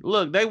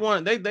 Look,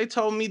 they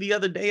told me the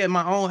other day at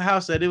my own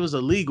house that it was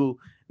illegal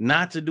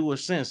not to do a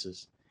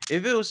census.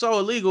 If it was so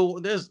illegal,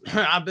 there's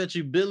I bet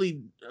you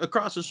Billy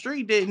across the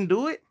street didn't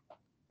do it.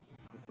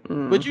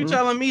 But you Mm-hmm.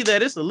 telling me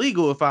that it's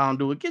illegal if I don't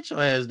do it? Get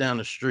your ass down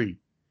the street.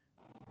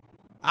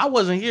 I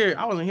wasn't here.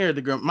 I wasn't here.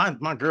 The girl,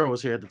 my girl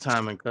was here at the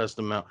time and cussed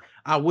them out.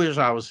 I wish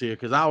I was here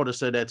because I would have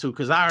said that too.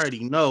 Because I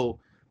already know.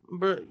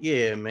 But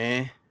yeah,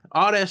 man,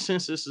 all that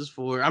census is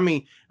for. I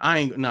mean, I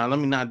ain't. No, let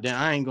me not.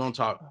 I ain't gonna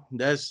talk.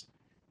 That's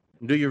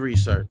do your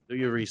research. Do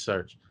your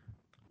research.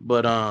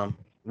 But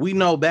we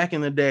know back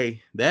in the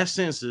day that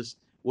census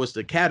was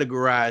to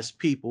categorize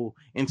people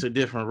into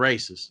different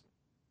races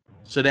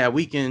so that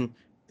we can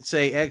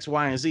say X,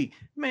 Y, and Z.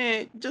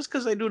 Man, just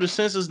because they do the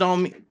census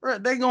don't mean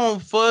they gonna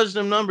fudge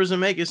them numbers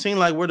and make it seem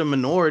like we're the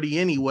minority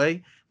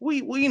anyway.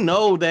 We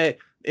know that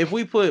if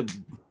we put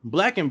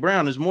black and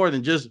brown is more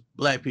than just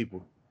black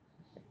people.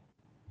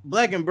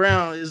 Black and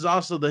brown is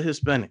also the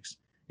Hispanics.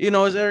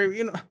 Is there,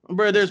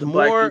 bro, It's there's the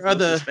black more people,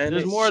 of it's there's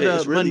Hispanics. more of Shit, the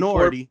it's really poor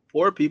minority.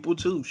 people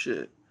too.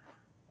 Shit,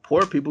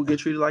 poor people get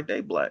treated like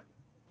they black.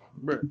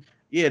 Bro.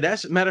 Yeah,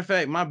 that's matter of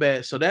fact, my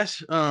bad. So that's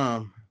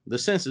the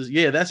census.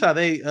 Yeah, that's how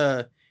they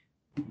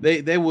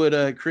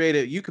would create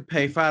it. You could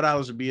pay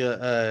 $5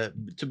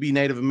 to be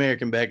Native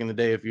American back in the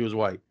day if you was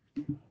white.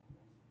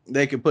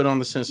 They could put on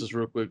the census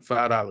real quick,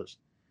 $5.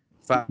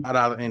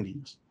 $5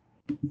 Indians.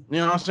 You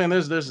know what I'm saying?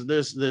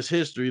 There's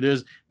history.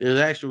 There's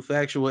actual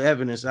factual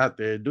evidence out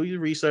there. Do your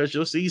research,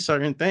 you'll see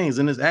certain things,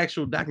 and there's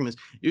actual documents.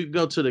 You can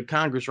go to the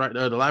Congress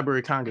the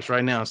Library of Congress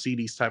right now and see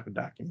these type of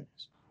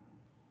documents.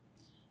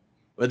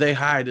 But they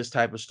hide this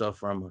type of stuff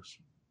from us.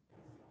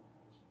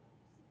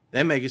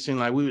 They make it seem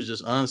like we was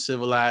just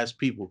uncivilized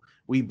people.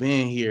 We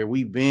been here,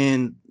 we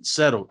been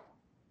settled.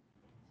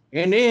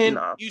 And then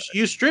Nah,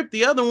 you stripped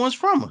the other ones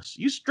from us.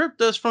 You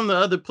stripped us from the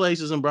other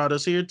places and brought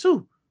us here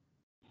too.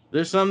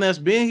 There's some that's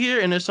been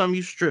here and there's some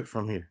you stripped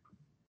from here.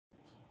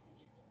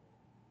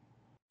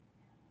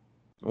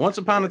 Once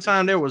upon a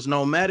time, there was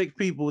nomadic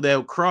people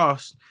that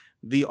crossed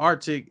the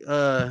Arctic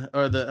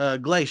or the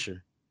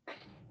glacier.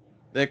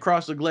 That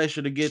crossed the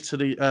glacier to get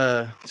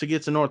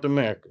to North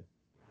America.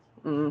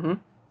 Mm-hmm.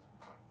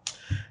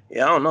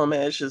 Yeah, I don't know,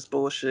 man. It's just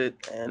bullshit,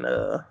 and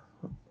I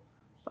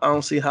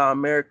don't see how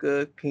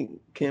America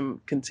can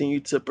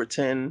continue to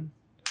pretend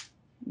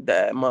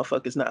that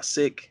motherfuckers not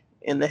sick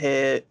in the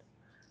head.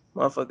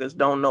 Motherfuckers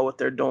don't know what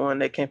they're doing.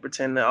 They can't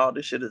pretend that all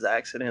this shit is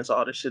accidents.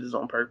 All this shit is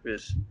on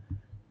purpose.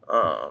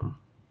 It's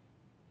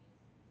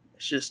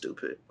just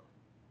stupid.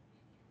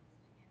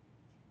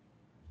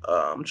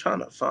 I'm trying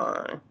to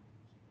find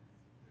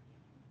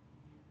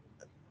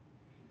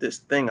this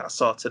thing I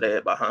saw today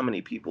about how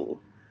many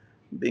people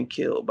been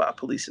killed by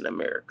police in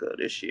America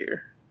this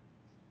year.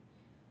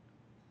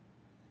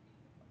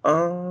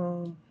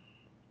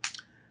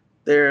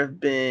 There have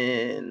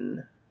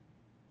been,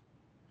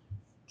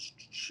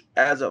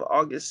 as of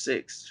August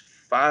 6th,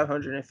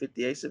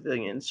 558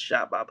 civilians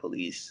shot by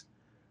police.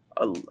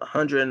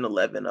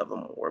 111 of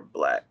them were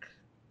black.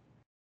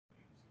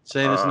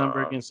 Say this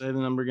number again. Say the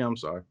number again. I'm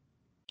sorry.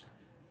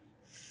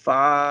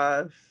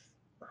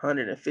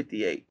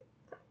 558.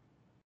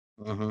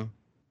 Mm-hmm.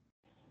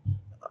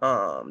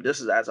 This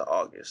is as of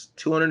August.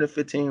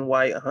 215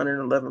 white,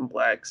 111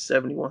 black,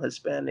 71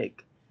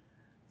 Hispanic,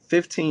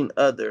 15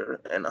 other,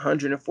 and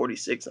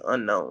 146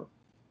 unknown.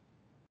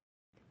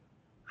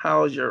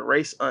 How is your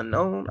race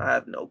unknown? I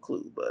have no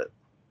clue, but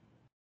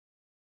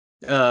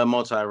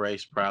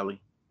multi-race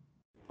probably.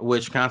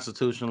 Which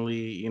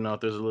constitutionally, if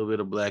there's a little bit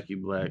of black, you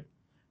black.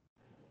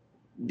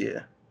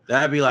 Yeah.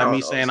 That'd be like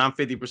me saying I'm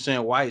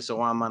 50% white, so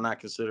why am I not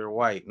considered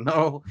white?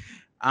 No,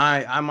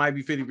 I might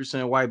be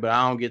 50% white, but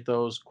I don't get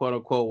those quote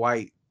unquote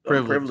white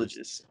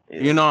privileges.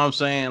 Yeah. You know what I'm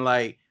saying?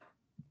 Like,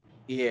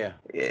 yeah.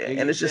 Yeah.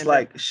 And it's just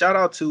like shout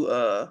out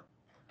to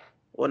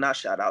well, not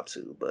shout out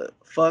to, but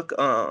fuck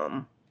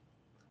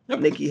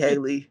Nikki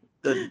Haley,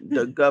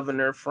 the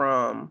governor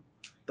from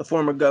the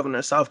former governor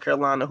of South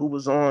Carolina, who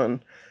was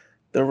on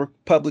the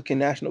Republican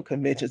National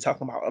Convention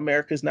talking about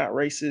America's not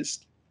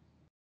racist.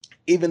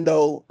 Even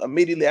though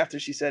immediately after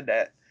she said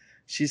that,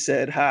 she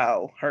said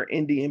how her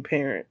Indian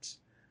parents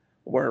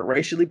were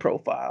racially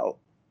profiled.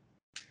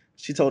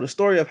 She told a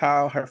story of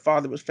how her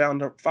father was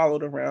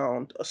followed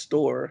around a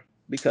store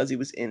because he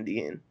was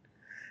Indian.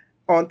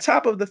 On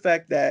top of the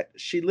fact that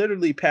she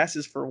literally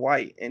passes for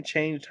white and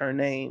changed her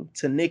name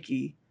to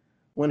Nikki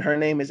when her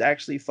name is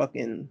actually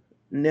fucking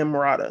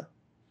Nimrata.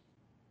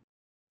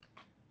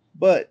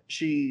 But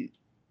she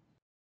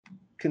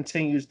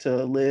continues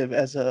to live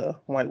as a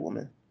white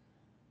woman.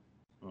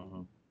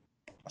 Mm-hmm.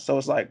 So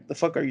it's like, the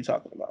fuck are you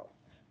talking about?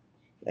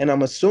 And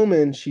I'm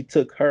assuming she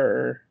took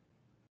her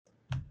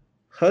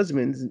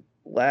husband's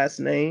last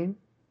name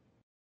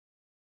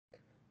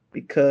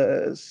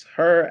because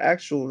her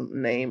actual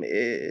name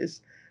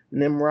is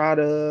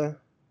Nimrata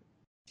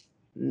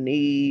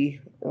Ni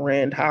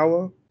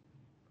Randhawa,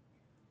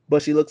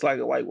 but she looks like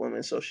a white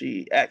woman, so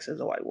she acts as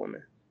a white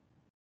woman.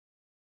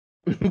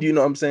 You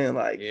know what I'm saying?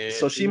 Like, yeah,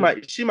 so she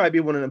might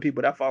be one of them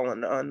people that fall in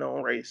the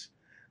unknown race.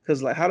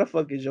 Because, like, how the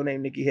fuck is your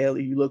name Nikki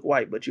Haley? You look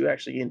white, but you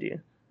actually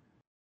Indian.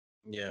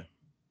 Yeah.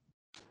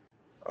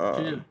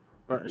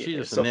 She's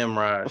just a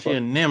Nimrod. She a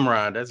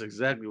Nimrod. That's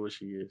exactly what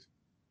she is.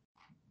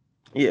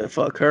 Yeah,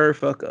 fuck her.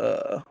 Fuck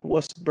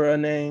what's bruh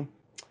name?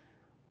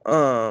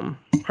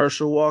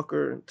 Herschel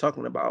Walker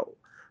talking about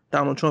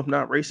Donald Trump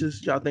not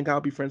racist. Y'all think I'll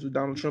be friends with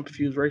Donald Trump if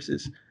he was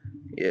racist?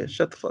 Yeah,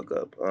 shut the fuck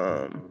up.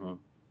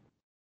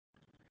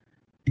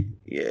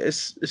 Yeah,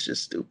 it's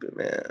just stupid,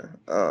 man.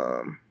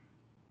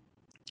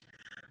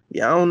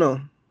 Yeah, I don't know.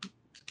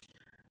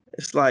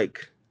 It's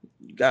like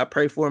you gotta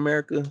pray for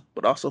America,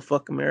 but also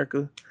fuck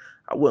America.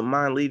 I wouldn't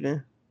mind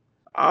leaving.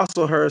 I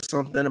also heard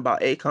something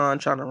about Akon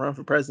trying to run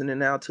for president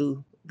now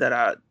too that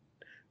I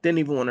didn't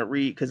even want to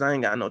read because I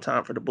ain't got no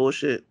time for the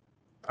bullshit.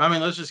 I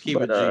mean, let's just keep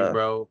it G,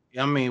 bro.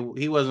 I mean,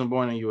 he wasn't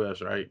born in the U.S.,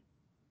 right?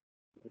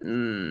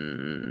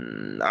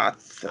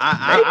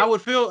 I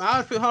would feel.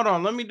 Hold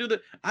on, let me do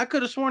the. I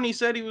could have sworn he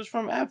said he was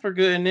from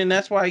Africa, and then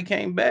that's why he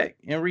came back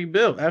and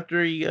rebuilt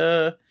after he.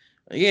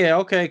 Yeah,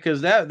 okay,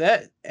 because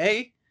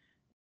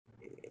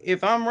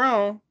if I'm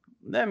wrong,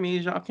 that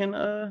means y'all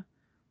can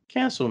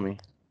cancel me.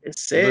 It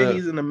said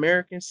he's an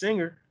American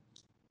singer,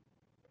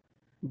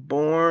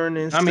 born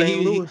in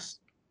St. Louis.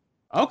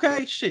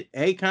 Okay, shit.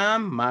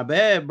 Akon, my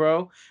bad,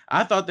 bro.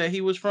 I thought that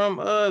he was from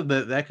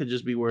that could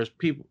just be where his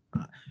people.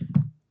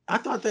 I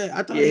thought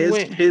he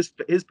went his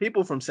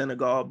people from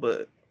Senegal,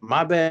 but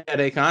my bad,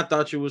 Akon. I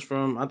thought you was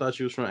from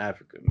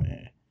Africa,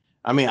 man.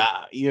 I mean,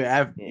 you're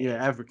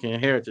African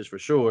heritage for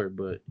sure,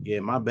 but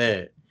yeah, my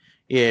bad.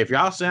 Yeah, if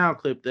y'all sound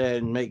clip that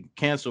and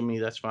cancel me,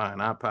 that's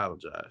fine. I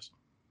apologize.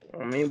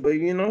 I mean, but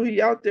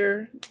he out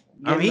there.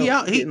 He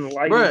out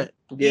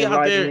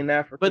there. In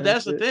Africa, but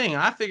that's the thing.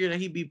 I figured that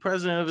he'd be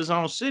president of his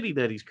own city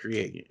that he's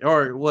creating,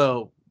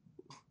 or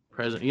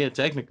president. Yeah,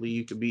 technically,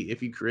 you could be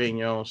if you creating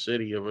your own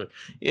city. I mean,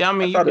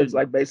 I thought it was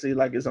like basically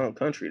like his own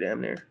country, damn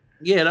near.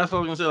 Yeah, that's what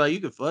I was gonna say. Like, you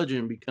could fudge it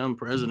and become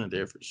president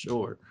there for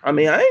sure. I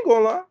mean, I ain't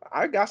gonna lie.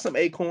 I got some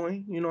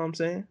ACoin. You know what I'm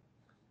saying?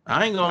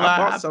 I ain't gonna lie.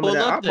 I bought some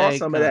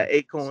of that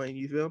ACoin.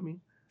 You feel me?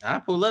 I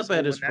pull up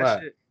at his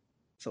spot.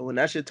 So when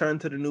that shit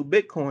turned to the new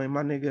Bitcoin,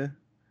 my nigga,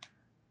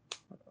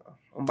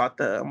 I'm about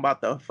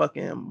to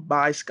fucking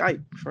buy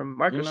Skype from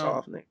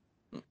Microsoft, nigga.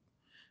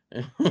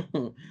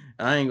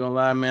 I ain't gonna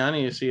lie, man. I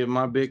need to see if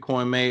my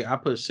Bitcoin made. I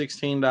put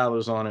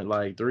 $16 on it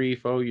like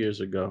 3-4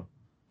 years ago,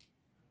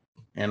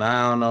 and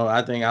I don't know.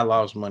 I think I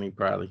lost money.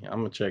 Probably. I'm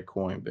gonna check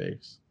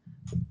Coinbase.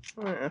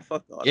 Man,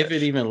 fuck all if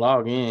it even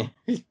log in.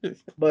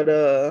 But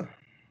I'm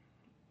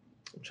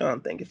trying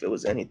to think if it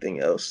was anything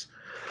else.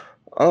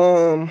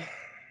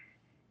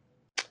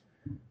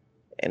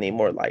 any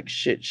more like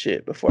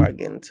shit before I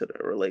get into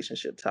the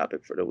relationship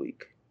topic for the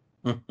week.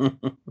 I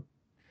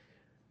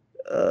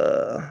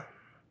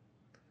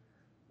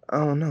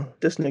don't know.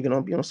 This nigga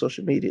don't be on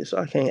social media, so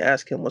I can't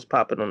ask him what's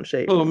popping on the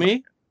shade. Who,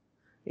 me?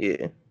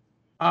 Yeah.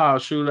 Oh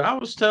shoot!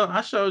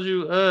 I showed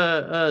you.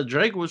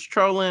 Drake was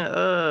trolling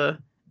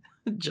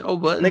Joe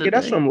Budden. Nigga,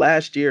 that's from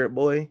last year,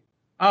 boy.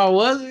 Oh,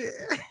 was it?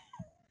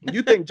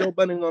 You think Joe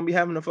Budden gonna be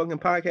having a fucking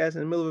podcast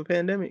in the middle of a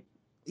pandemic?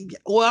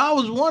 Well, I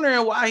was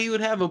wondering why he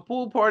would have a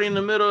pool party in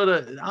the middle of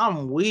the.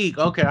 I'm weak.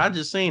 Okay, I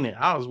just seen it.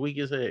 I was weak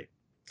as heck.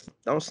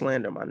 Don't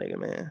slander my nigga,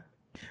 man.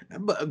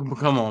 But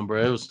come on,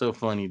 bro. It was still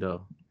funny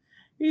though.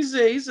 He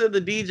said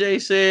the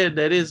DJ said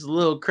that it's a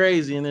little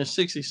crazy and there's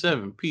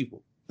 67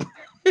 people.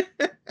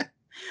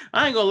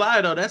 I ain't gonna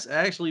lie though, that's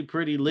actually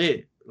pretty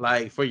lit.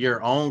 Like for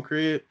your own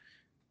crib.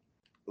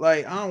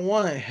 Like I don't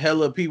want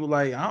hella people.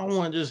 Like I don't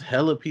want just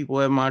hella people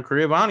at my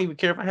crib. I don't even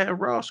care if I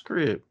have Ross'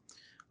 crib.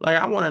 Like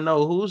I want to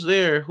know who's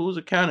there, who's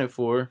accounted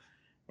for,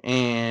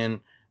 and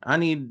I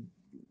need to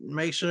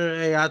make sure.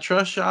 Hey, I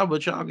trust y'all,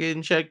 but y'all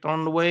getting checked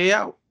on the way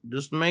out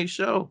just to make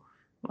sure.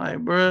 Like,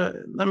 bro,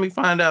 let me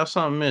find out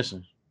something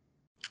missing.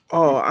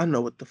 Oh, I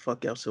know what the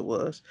fuck else it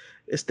was.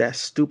 It's that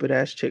stupid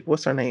ass chick.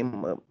 What's her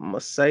name?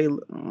 Michaela.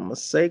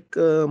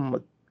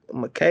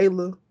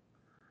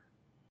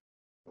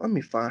 Let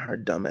me find her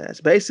dumb ass.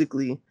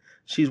 Basically,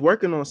 she's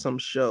working on some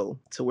show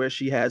to where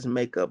she has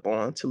makeup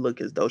on to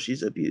look as though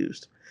she's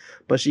abused.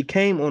 But she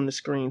came on the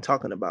screen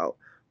talking about,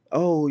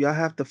 oh, y'all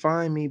have to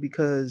find me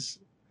because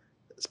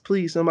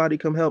please somebody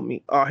come help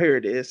me. Oh, here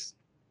it is.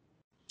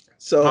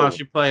 So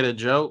she played a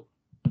joke?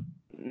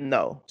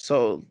 No.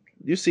 So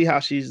you see how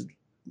she's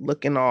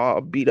looking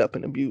all beat up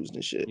and abused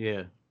and shit.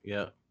 Yeah.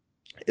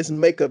 It's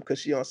makeup because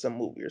she on some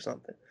movie or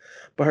something.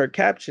 But her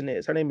caption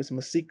is, her name is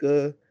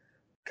Masika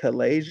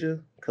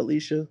Kalisha.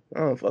 I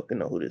don't fucking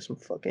know who this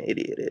fucking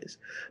idiot is.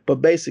 But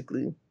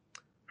basically,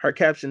 her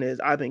caption is,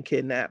 I've been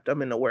kidnapped.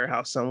 I'm in a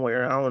warehouse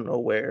somewhere. I don't know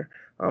where.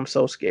 I'm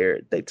so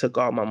scared. They took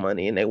all my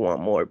money and they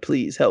want more.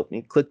 Please help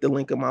me. Click the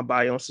link in my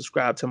bio and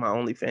subscribe to my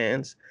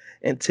OnlyFans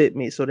and tip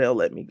me so they'll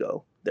let me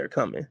go. They're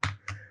coming.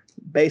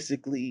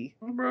 Basically,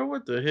 bro,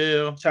 what the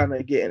hell? Trying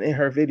to get in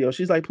her video.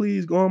 She's like,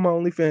 please go on my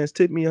OnlyFans,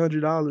 tip me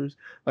 $100.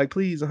 Like,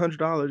 please,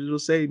 $100, it'll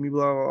save me,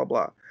 blah, blah,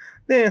 blah.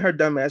 Then her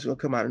dumb ass gonna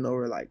come out of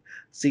nowhere like,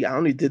 see, I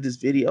only did this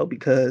video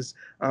because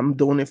I'm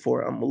doing it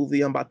for a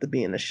movie. I'm about to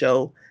be in a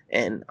show,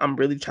 and I'm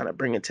really trying to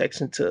bring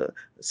attention to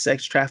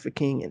sex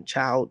trafficking and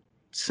child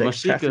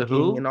sex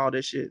trafficking and all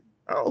this shit.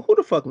 Oh, who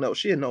the fuck knows?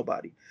 She a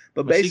nobody.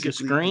 But Masika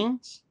basically,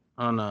 Screens?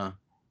 Oh no.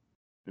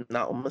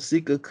 No,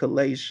 Masika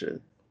Kalisha.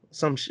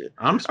 Some shit.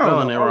 I'm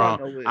spelling it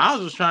wrong. I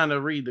was just trying to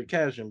read the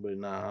caption, but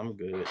nah, I'm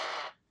good.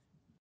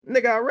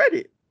 Nigga, I read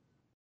it.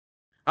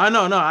 I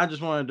know, I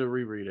just wanted to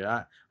reread it.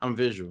 I'm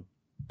visual.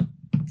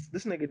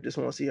 This nigga just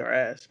want to see her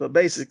ass. But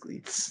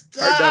basically, her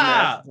dumb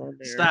ass on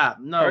there. Stop.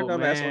 No, her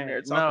dumb ass on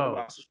there talking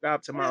about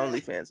subscribe to my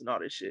OnlyFans and all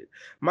this shit.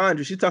 Mind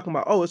you, she talking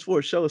about, oh, it's for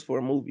a show, it's for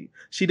a movie.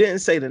 She didn't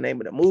say the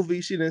name of the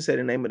movie. She didn't say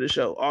the name of the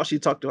show. All she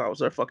talked about was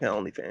her fucking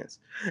OnlyFans.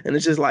 And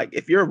it's just like,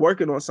 if you're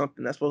working on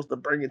something that's supposed to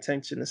bring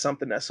attention to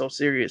something that's so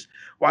serious,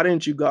 why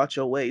didn't you go out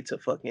your way to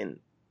fucking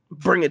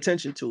bring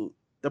attention to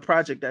the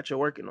project that you're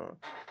working on?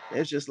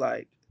 It's just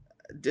like,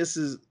 this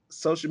is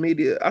social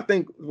media. I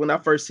think when I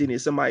first seen it,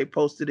 somebody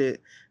posted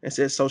it and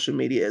said social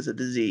media is a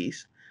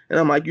disease. And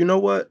I'm like, you know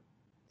what?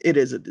 It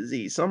is a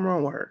disease. Something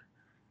wrong with her.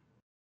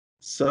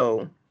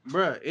 So,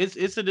 bro,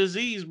 it's a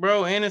disease,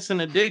 bro, and it's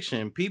an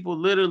addiction. People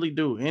literally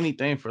do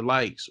anything for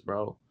likes,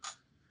 bro.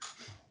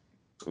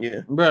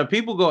 Yeah, bro.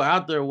 People go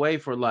out their way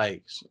for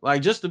likes,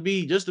 like just to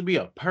be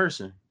a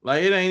person.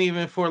 Like it ain't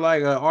even for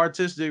like an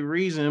artistic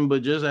reason,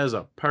 but just as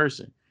a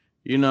person.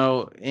 You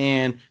know,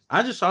 and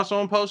I just saw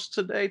someone post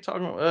today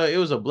talking. It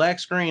was a black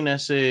screen that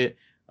said,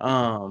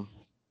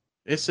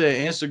 it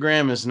said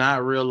Instagram is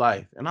not real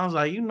life, and I was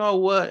like, you know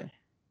what?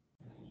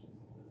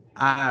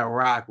 I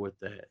rock with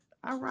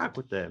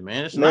that,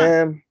 man. It's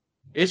not.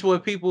 It's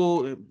what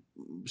people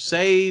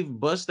save,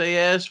 bust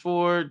their ass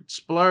for,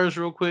 splurge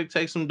real quick,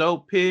 take some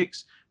dope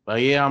pics.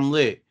 But yeah, I'm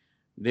lit.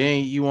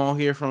 Then you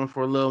won't hear from them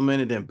for a little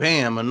minute. Then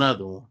bam,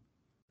 another one.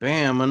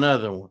 Bam,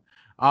 another one.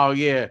 Oh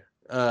yeah.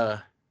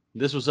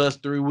 This was us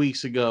 3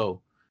 weeks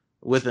ago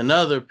with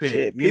another pic.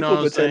 Shit, people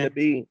pretend to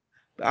be.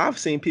 I've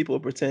seen people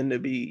pretend to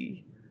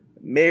be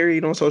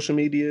married on social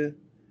media.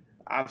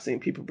 I've seen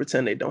people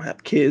pretend they don't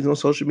have kids on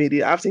social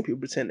media. I've seen people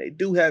pretend they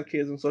do have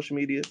kids on social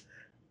media.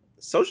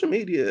 Social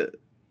media.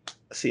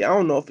 See, I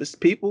don't know if it's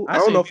people. I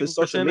don't know if it's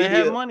social media. They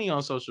have money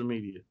on social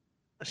media.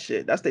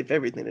 Shit, that's their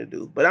favorite thing to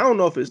do. But I don't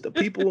know if it's the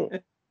people.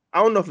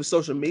 I don't know if it's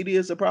social media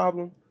is a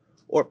problem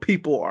or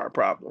people are a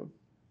problem.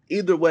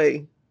 Either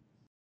way,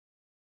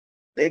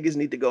 niggas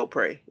need to go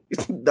pray.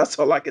 That's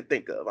all I can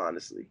think of,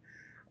 honestly.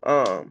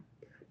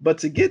 But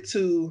to get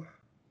to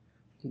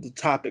the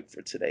topic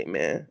for today,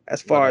 man,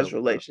 as far as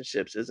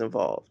relationships is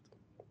involved,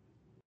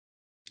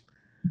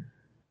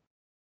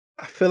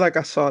 I feel like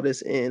I saw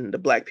this in the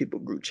Black People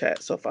group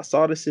chat. So if I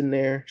saw this in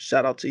there,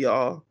 shout out to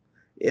y'all.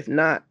 If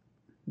not,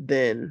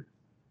 then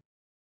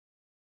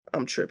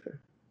I'm tripping.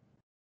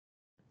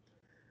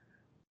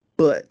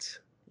 But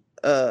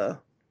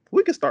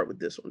we can start with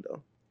this one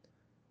though.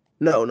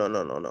 No. Don't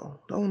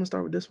want to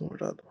start with this one or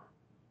the other one.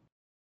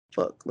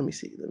 Fuck. Let me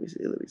see.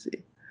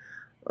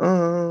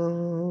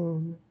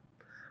 I'm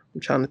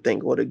trying to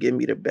think what'll give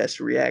me the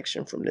best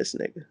reaction from this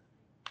nigga.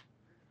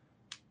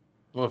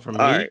 What, from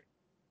All me? right.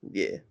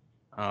 Yeah.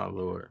 Oh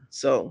Lord.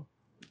 So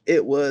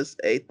it was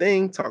a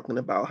thing talking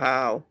about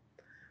how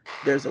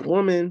there's a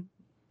woman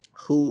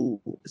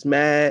who is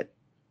mad.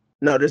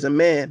 No, there's a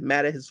man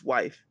mad at his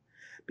wife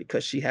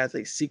because she has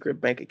a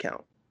secret bank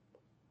account.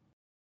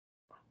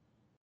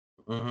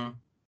 Mm-hmm.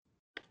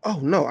 Oh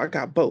no, I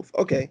got both.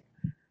 Okay.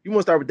 You want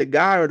to start with the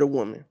guy or the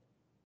woman?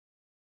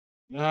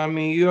 I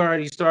mean, you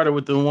already started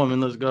with the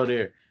woman. Let's go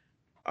there.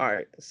 All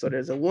right. So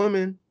there's a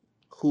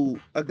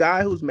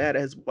guy who's mad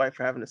at his wife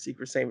for having a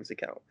secret savings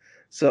account.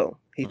 So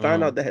he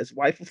found out that his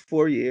wife of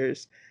 4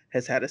 years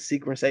has had a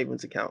secret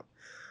savings account.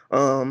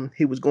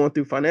 He was going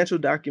through financial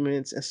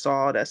documents and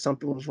saw that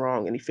something was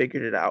wrong, and he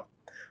figured it out.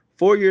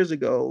 4 years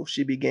ago,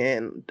 she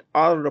began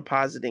auto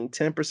depositing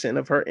 10%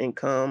 of her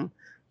income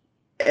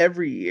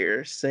every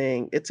year,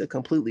 saying it's a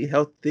completely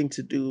healthy thing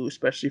to do,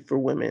 especially for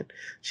women.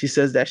 She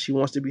says that she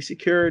wants to be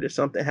secured if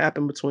something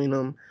happened between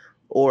them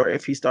or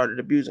if he started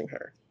abusing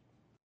her.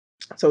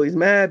 So he's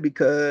mad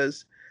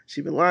because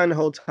she's been lying the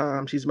whole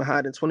time. She's been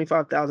hiding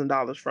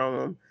 $25,000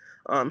 from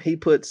him. He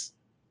puts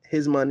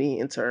his money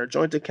into her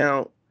joint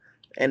account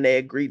and they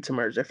agreed to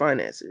merge their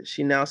finances.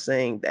 She now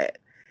saying that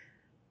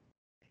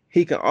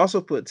he can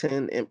also put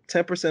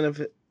 10%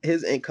 of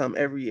his income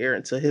every year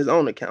into his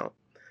own account.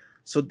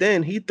 So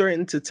then he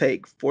threatened to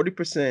take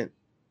 40%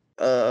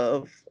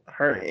 of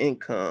her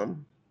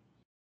income.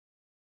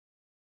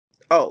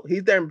 Oh,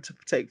 he's there to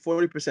take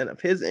 40% of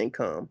his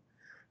income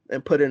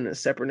and put it in a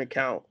separate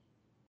account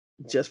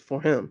just for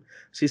him.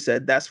 She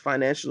said that's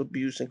financial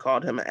abuse and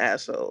called him an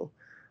asshole.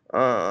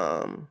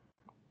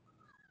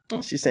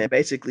 She's saying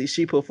basically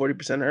she put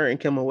 40% of her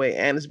income away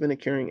and has been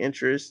accruing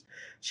interest.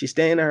 She's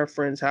staying at her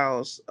friend's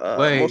house.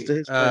 Most of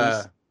his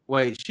friends.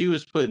 Wait, she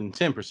was putting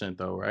 10%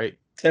 though, right?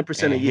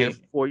 10% a And year him,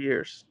 for 4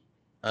 years.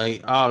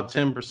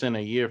 10%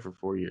 a year for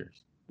 4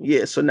 years.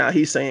 Yeah, so now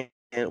he's saying,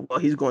 well,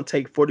 he's going to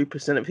take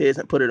 40% of his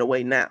and put it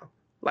away now,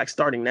 like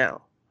starting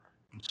now,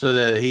 so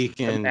that he to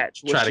can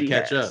match what try to she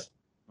catch up.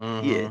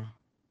 has. Yeah.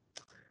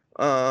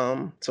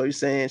 So he's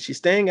saying she's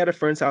staying at a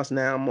friend's house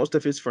now. Most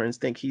of his friends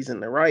think he's in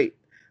the right,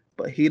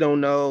 but he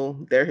don't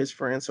know. They're his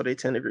friends, so they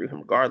tend to agree with him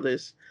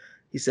regardless.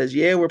 He says,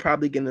 yeah, we're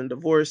probably getting a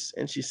divorce.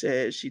 And she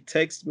says she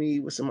texts me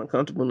with some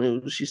uncomfortable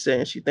news. She's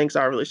saying she thinks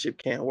our relationship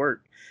can't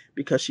work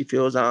because she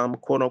feels I'm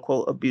quote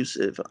unquote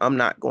abusive. I'm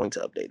not going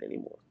to update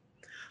anymore.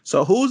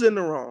 So who's in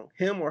the wrong,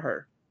 him or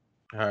her?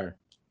 Her.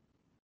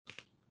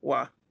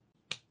 Why?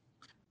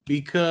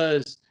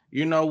 Because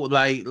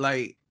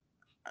like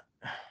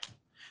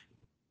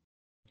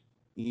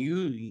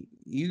you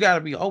got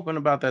to be open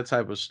about that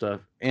type of stuff.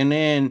 And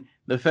then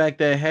the fact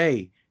that,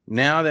 hey,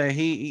 now that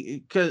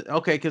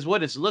because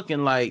what it's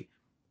looking like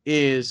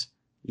is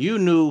you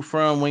knew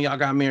from when y'all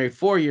got married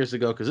 4 years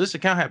ago, because this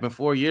account happened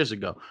 4 years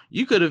ago.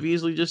 You could have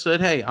easily just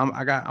said, hey, I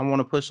want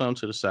to put something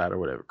to the side or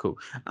whatever. Cool.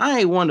 I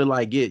ain't one to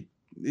like get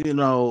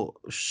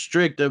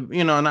strict,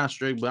 not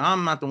strict, but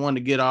I'm not the one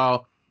to get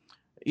all,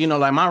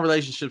 like my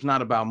relationship's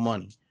not about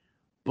money.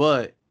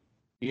 But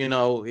in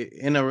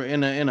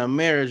a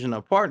marriage and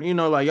a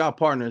partner, like y'all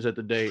partners at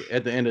the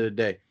end of the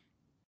day.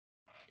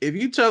 If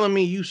you telling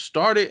me you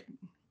started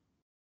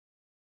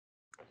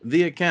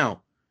the account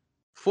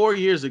 4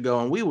 years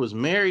ago and we was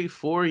married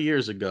 4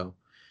 years ago,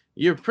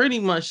 you're pretty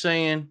much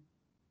saying,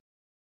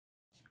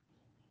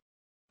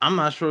 I'm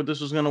not sure if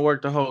this was going to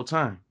work the whole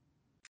time.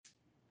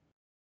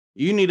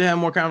 You need to have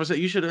more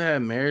conversation. You should have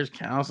had marriage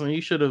counseling.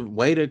 You should have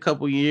waited a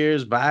couple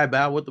years, vibe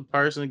out with the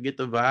person, get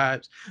the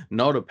vibes,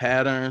 know the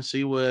pattern,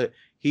 see what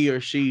he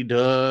or she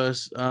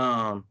does.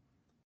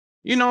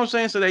 You know what I'm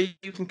saying? So that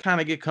you can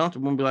kind of get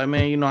comfortable and be like,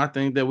 man, I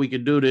think that we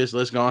could do this.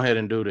 Let's go ahead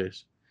and do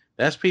this.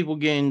 That's people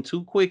getting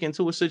too quick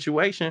into a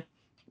situation.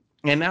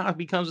 And now it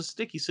becomes a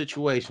sticky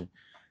situation.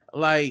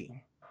 Like,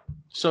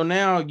 so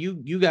now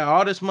you got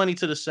all this money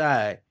to the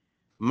side.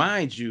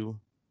 Mind you,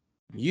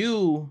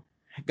 you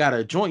got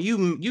a joint.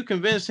 You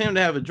convinced him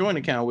to have a joint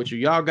account with you.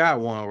 Y'all got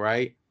one,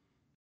 right?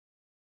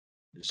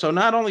 So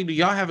not only do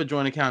y'all have a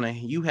joint account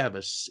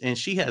and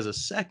she has a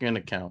second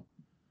account,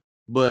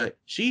 but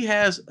she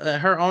has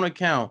her own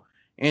account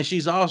and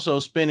she's also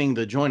spending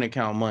the joint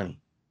account money.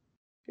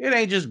 It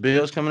ain't just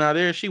bills coming out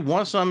there. She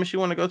wants something. She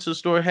want to go to the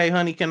store. Hey,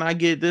 honey, can I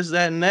get this,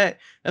 that, and that?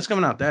 That's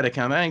coming out that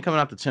account. That ain't coming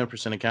out the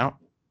 10% account.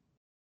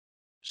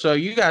 So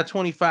you got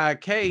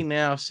 25K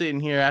now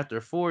sitting here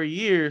after 4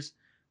 years.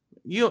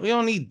 You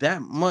don't need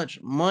that much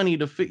money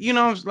to fit.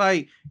 It's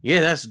like,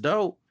 yeah, that's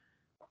dope.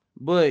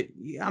 But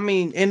I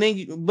mean, and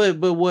then but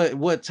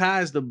what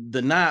ties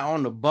the knot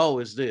on the bow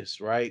is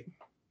this, right?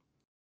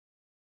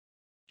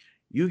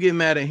 You get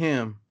mad at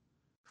him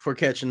for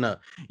catching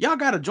up. Y'all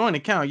got a joint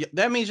account.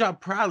 That means y'all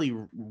probably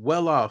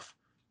well off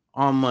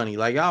on money.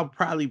 Like y'all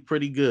probably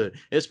pretty good,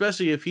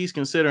 especially if he's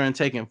considering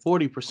taking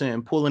 40%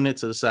 and pulling it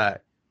to the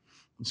side.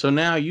 So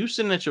now you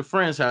sitting at your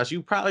friend's house.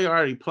 You probably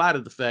already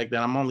plotted the fact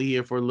that I'm only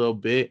here for a little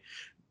bit.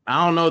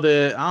 I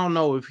don't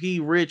know if he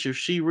rich, if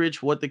she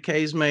rich, what the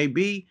case may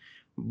be,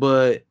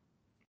 but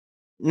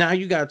now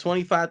you got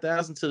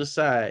 25,000 to the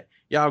side.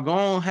 Y'all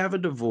gonna have a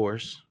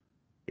divorce.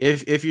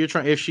 If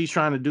she's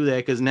trying to do that,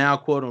 because now,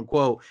 quote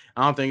unquote,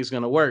 I don't think it's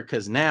gonna work,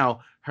 because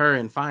now her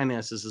and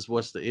finances is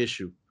what's the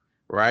issue,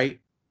 right?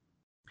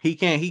 He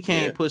can't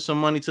Yeah. put some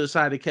money to the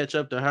side to catch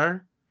up to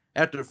her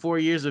after 4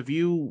 years of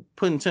you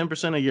putting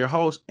 10% of your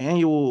whole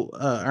annual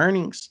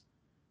earnings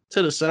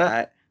to the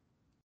side.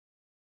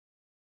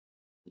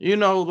 You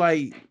know,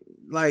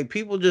 like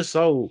people just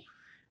so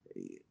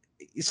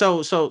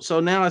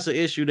now it's an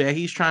issue that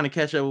he's trying to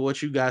catch up with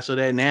what you got, so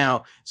then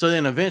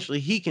eventually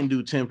he can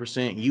do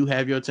 10%, you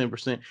have your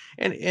 10%,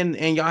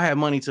 and y'all have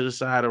money to the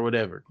side or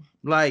whatever.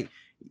 Like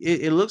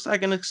it looks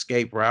like an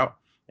escape route,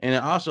 and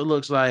it also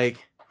looks like,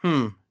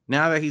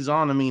 now that he's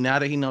on to me, now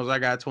that he knows I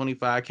got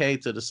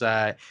 25K to the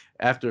side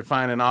after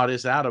finding all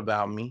this out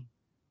about me,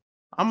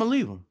 I'm gonna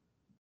leave him.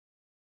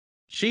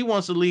 She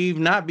wants to leave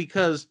not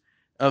because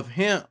of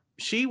him.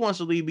 She wants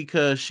to leave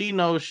because she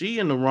knows she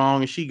in the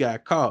wrong and she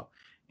got caught.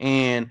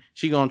 And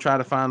she gonna try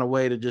to find a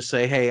way to just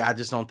say, "Hey, I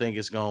just don't think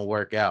it's gonna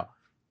work out."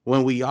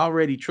 When we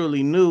already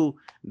truly knew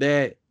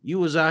that you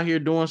was out here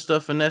doing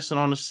stuff finessing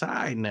on the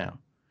side now.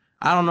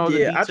 I don't know the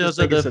Yeah, I just details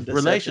of think it's the a deception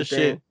relationship.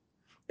 thing.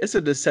 It's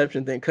a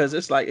deception thing because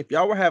it's like if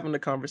y'all were having a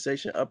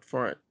conversation up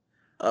front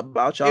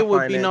about y'all It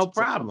would be no finances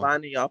and problem.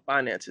 combining y'all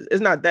finances,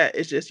 it's not that.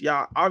 It's just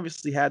y'all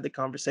obviously had the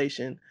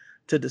conversation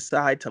to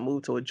decide to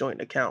move to a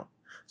joint account.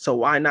 So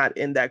why not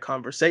in that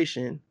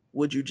conversation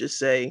would you just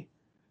say,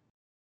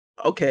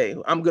 okay,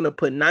 I'm gonna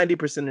put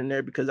 90% in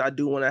there because I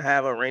do want to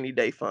have a rainy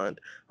day fund.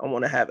 I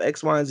want to have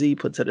X, Y, and Z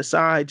put to the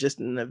side just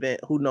in an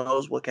event. Who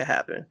knows what could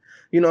happen?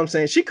 You know what I'm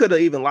saying? She could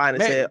have even lied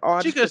and said, "Oh,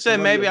 I She just could have put some said,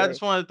 money maybe I away."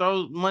 just want to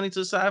throw money to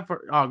the side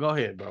for. Oh, go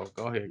ahead, bro.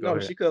 Go No,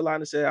 ahead. she could have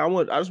lied and said, I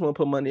just want to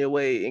put money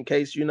away in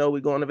case we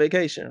go on a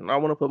vacation. I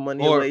want to put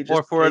money or away or just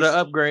in for the case."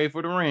 upgrade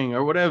for the ring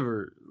or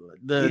whatever,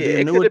 Yeah,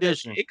 the new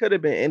addition. it could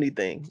have been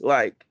anything.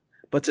 Like,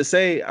 but to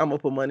say I'm gonna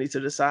put money to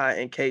the side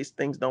in case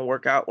things don't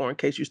work out or in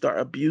case you start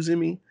abusing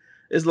me,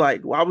 it's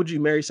like, why would you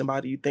marry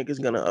somebody you think is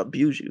gonna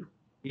abuse you?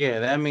 Yeah,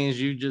 that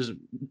means you just,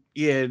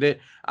 yeah.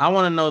 I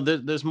want to know.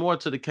 There's more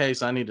to the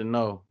case. I need to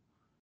know,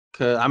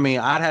 cause I mean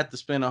I'd have to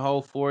spend a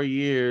whole 4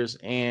 years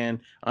and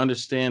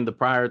understand the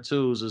prior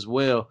twos as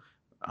well.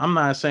 I'm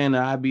not saying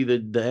that I'd be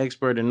the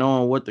expert in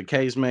knowing what the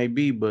case may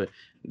be, but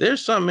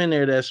there's something in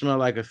there that smells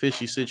like a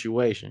fishy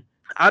situation.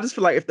 I just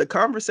feel like if the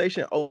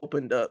conversation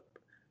opened up,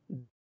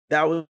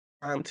 that was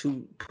time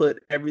to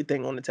put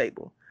everything on the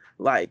table.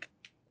 Like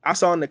I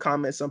saw in the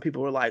comments, some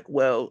people were like,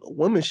 "Well,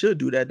 women should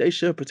do that. They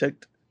should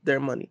protect their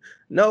money."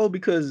 No,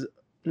 because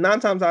 9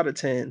 times out of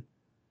 10,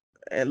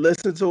 and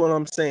listen to what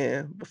I'm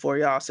saying before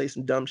y'all say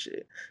some dumb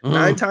shit.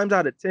 Nine Mhm. times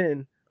out of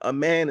 10, a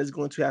man is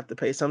going to have to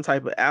pay some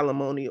type of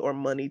alimony or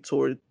money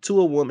toward to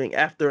a woman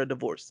after a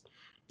divorce.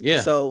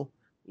 Yeah, So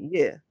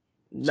yeah,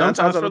 nine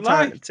times sometimes out for of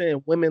time, life.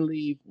 10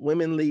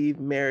 women leave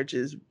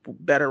marriages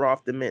better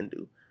off than men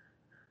do.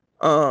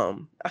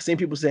 I seen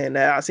people saying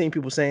that. I seen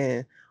people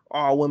saying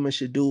all women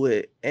should do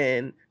it,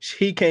 and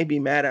he can't be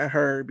mad at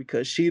her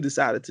because she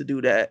decided to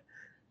do that.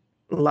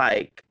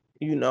 Like,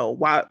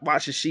 why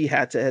should she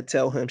have to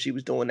tell him she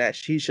was doing that?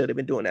 She should have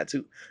been doing that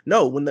too.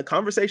 No, when the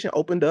conversation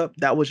opened up,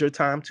 that was your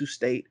time to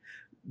state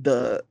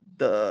the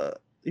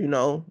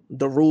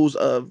rules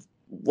of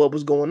what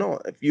was going on.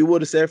 If you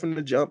would have said from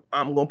the jump,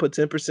 I'm gonna put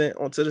 10%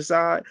 onto the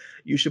side,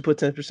 you should put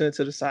 10%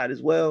 to the side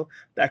as well.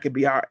 That could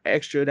be our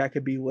extra, that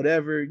could be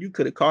whatever. You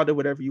could have called it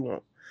whatever you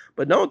want.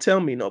 But don't tell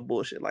me no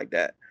bullshit like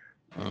that.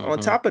 On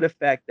Hmm. top of the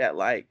fact that,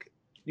 like,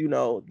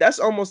 that's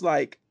almost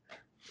like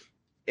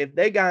if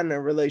they got in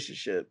a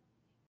relationship,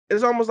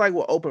 it's almost like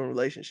with open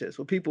relationships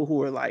with people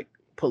who are like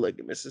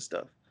polygamous and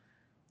stuff.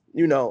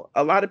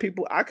 A lot of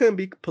people, I couldn't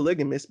be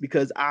polygamous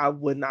because I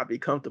would not be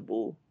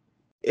comfortable.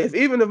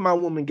 Even if my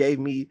woman gave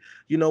me,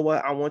 you know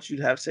what, I want you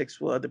to have sex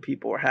with other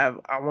people or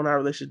I want our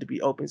relationship to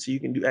be open so you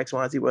can do X,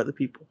 Y, and Z with other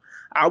people.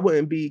 I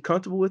wouldn't be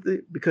comfortable with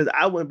it because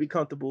I wouldn't be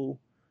comfortable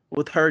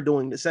with her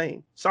doing the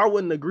same. So I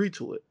wouldn't agree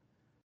to it.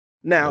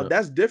 Now, Yeah.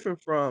 that's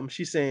different from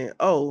she saying,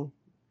 "Oh,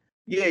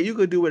 yeah, you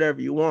could do whatever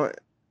you want."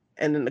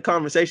 And then the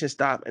conversation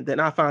stopped. And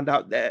then I found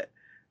out that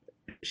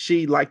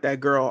she liked that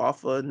girl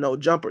off of No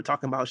Jumper,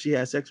 talking about she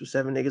had sex with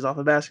 7 niggas off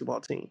a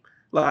basketball team.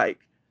 Like,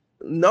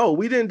 no,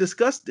 we didn't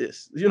discuss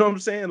this. You know what I'm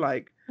saying?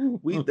 Like,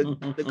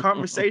 the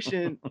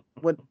conversation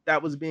when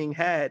that was being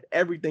had,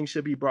 everything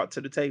should be brought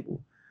to the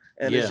table.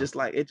 And it's Yeah. just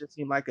like it just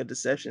seemed like a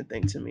deception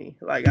thing to me.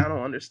 Like, I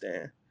don't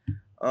understand.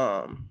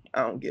 I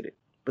don't get it.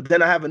 But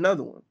then I have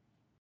another one.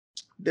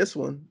 This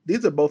one,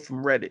 these are both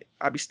from Reddit.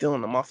 I be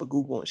stealing them off of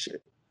Google and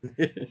shit.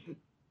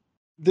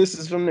 This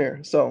is from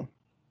there. So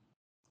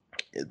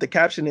the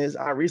caption is,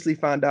 I recently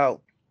found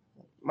out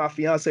my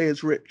fiance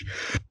is rich.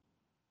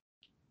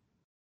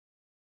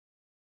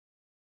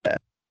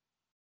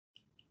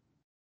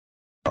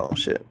 Oh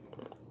shit.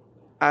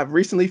 I've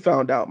recently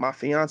found out my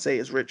fiance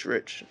is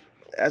rich.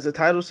 As the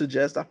title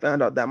suggests, I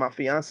found out that my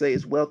fiance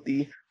is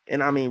wealthy,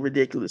 and I mean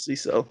ridiculously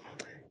so.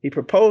 He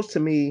proposed to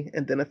me,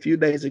 and then a few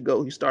days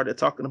ago, he started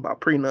talking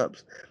about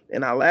prenups,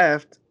 and I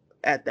laughed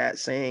at that,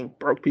 saying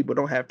broke people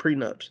don't have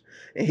prenups,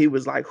 and he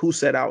was like, "Who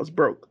said I was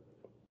broke?"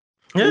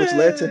 Which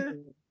led to Yeah.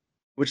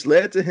 which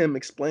led to him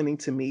explaining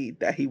to me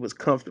that he was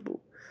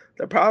comfortable.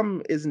 The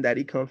problem isn't that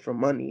he comes from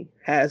money,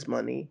 has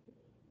money.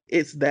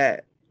 It's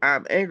that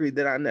I'm angry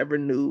that I never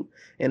knew,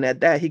 and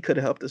that he could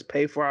have helped us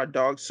pay for our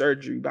dog's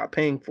surgery by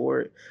paying for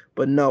it.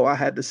 But no, I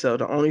had to sell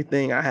the only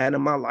thing I had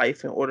in my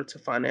life in order to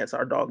finance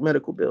our dog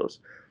medical bills.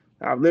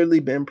 I've literally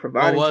been What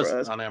providing for was?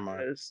 us Oh, never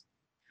mind. because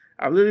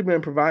I've literally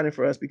been providing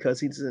for us because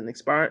he's an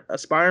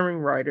aspiring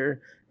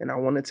writer, and I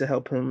wanted to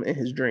help him in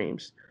his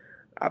dreams.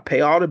 I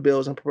pay all the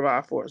bills and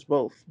provide for us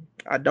both.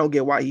 I don't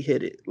get why he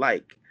hid it.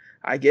 Like,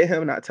 I get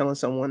him not telling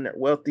someone they're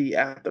wealthy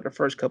after the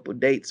first couple of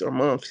dates or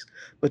months,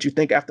 but you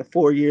think after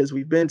 4 years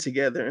we've been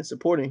together and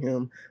supporting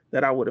him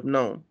that I would have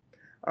known.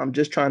 I'm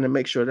just trying to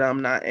make sure that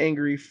I'm not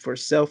angry for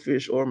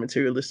selfish or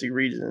materialistic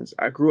reasons.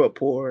 I grew up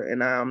poor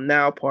and I'm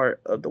now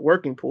part of the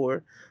working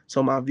poor,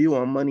 so my view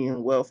on money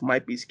and wealth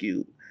might be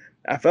skewed.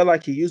 I felt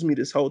like he used me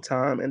this whole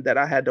time and that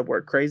I had to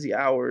work crazy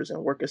hours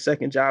and work a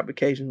second job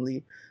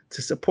occasionally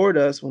to support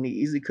us when he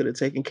easily could have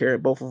taken care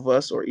of both of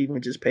us or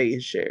even just paid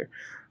his share.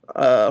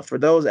 For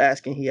those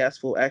asking, he has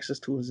full access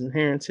to his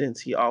inheritance.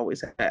 He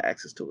always had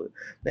access to it.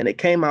 Then it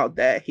came out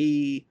that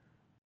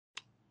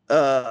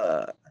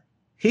uh,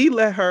 he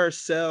let her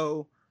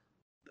sell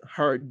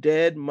her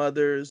dead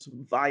mother's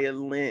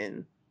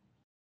violin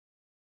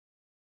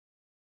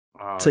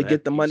Oh, to get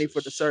that the piece money of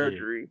for the shit.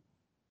 surgery.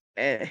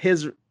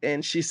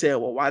 And she said,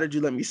 "Well, why did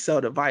you let me sell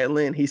the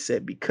violin?" He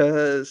said,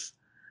 "Because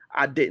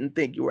I didn't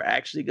think you were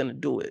actually gonna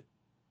do it."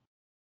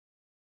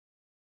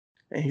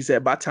 And he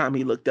said, by the time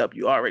he looked up,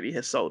 you already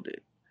had sold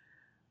it.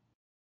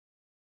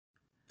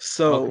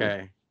 So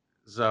Okay.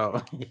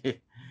 So, in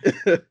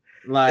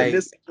like,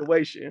 this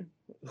situation,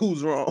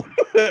 who's wrong?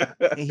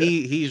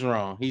 he's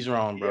wrong. He's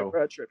wrong, Yeah, bro.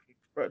 bro, tripping,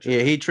 bro, Yeah,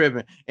 tripping. he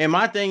tripping. And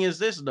my thing is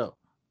this though.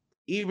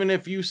 Even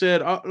if you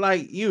said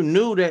like you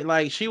knew that,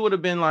 like she would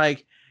have been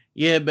like,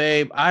 "Yeah,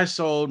 babe, I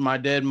sold my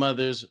dead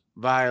mother's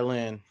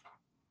violin,"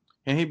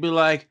 and he'd be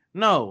like,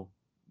 "No,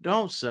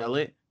 don't sell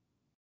it.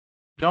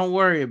 Don't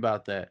worry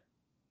about that."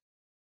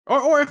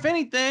 Or if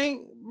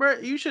anything, bro,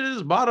 you should have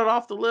just bought it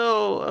off the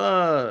little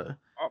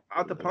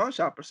Out the pawn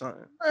shop or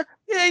something.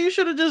 yeah, you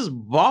should have just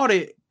bought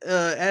it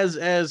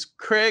as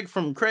Craig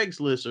from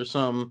Craigslist or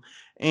something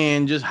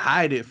and just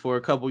hide it for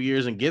a couple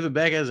years and give it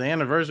back as an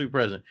anniversary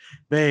present.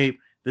 Babe,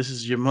 this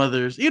is your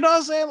mother's. You know what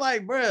I'm saying?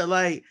 Like, bro,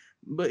 like,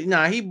 but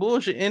nah, he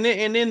bullshit. And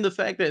then the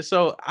fact that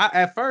so I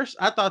at first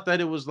I thought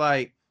that it was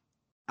like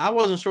I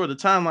wasn't sure of the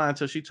timeline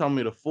until she told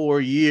me the 4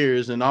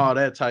 years and all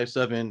that type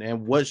stuff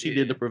and what she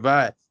did to Yeah.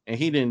 provide, and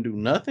he didn't do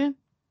nothing.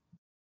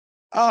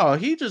 Oh,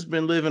 he just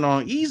been living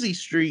on easy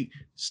street,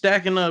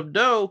 stacking up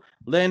dough,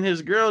 letting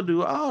his girl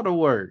do all the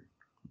work.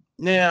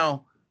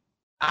 Now,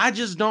 I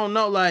just don't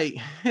know. Like,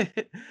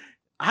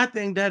 I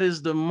think that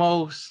is the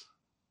most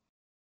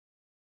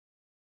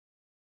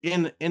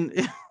in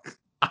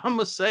I'm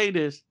gonna say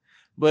this,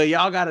 but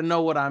y'all gotta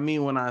know what I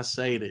mean when I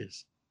say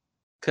this.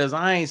 Cause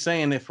I ain't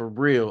saying it for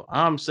real.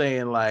 I'm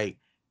saying like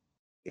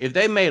if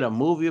they made a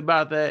movie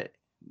about that,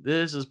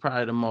 this is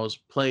probably the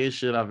most player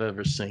shit I've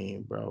ever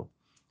seen, bro.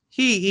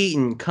 He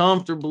eating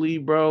comfortably,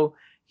 bro.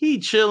 He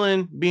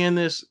chilling, being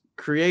this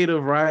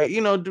creative, right?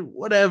 You know, do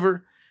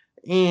whatever.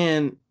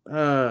 And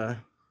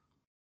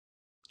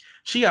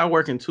she out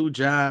working 2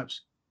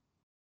 jobs,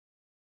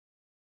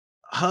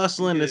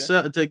 hustling to Yeah.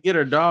 sell, to get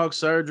her dog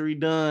surgery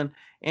done,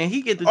 and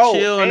he get to Oh,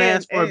 chill and and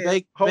ask for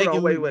a hold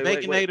on, wait.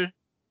 baconator.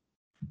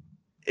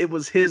 It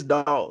was his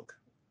dog.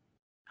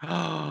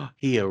 Oh,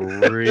 he a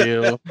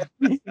real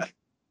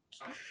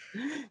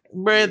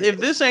Brad, Yeah. if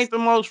this ain't the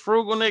most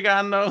frugal nigga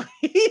I know,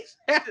 he's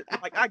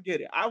Like I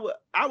get it.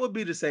 I would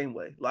be the same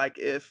way. Like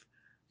if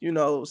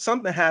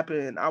something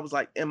happened, I was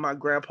like in my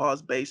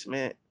grandpa's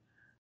basement,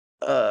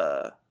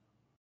 uh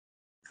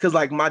because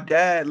like my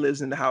dad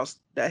lives in the house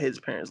that his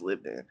parents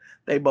lived in.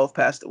 They both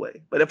passed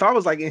away. But if I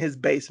was like in his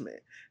basement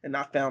and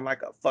I found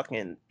like a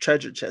fucking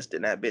treasure chest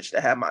in that bitch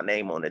that had my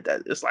name on it,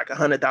 that it's like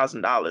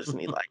 $100,000,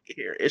 and he like,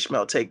 here,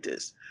 Ishmael, take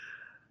this.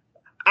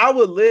 I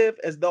would live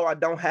as though I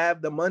don't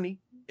have the money,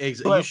 you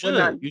but when I should.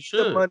 You need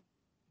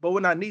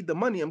the should.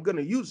 money, I'm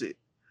gonna use it.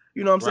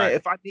 You know what I'm saying? Right.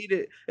 If I need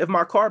it, if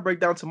my car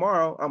break down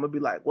tomorrow, I'm gonna be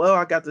like, well,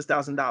 I got this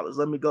 $1,000.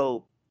 Let me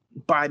go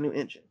buy a new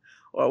engine.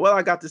 Or well,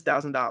 I got this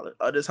 $1,000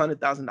 or this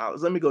 $100,000.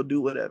 Let me go do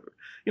whatever.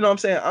 You know what I'm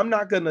saying? I'm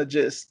not gonna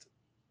just,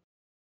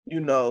 you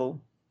know,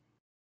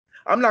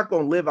 I'm not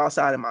gonna live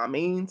outside of my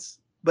means,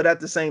 but at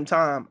the same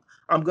time,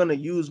 I'm gonna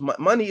use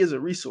money is a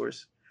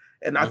resource.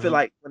 And I feel Mm-hmm.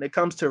 like when it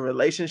comes to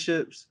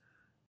relationships,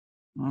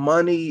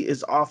 money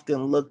is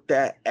often looked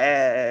at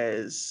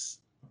as,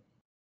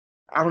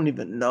 I don't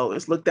even know.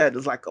 It's looked at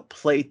as like a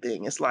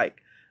plaything. It's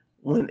like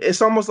when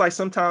it's almost like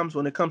sometimes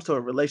when it comes to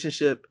a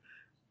relationship,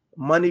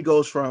 money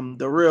goes from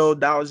the real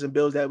dollars and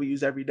bills that we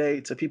use every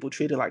day to people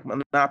treated like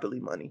monopoly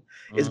money.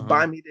 It's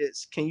buy me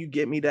this. Can you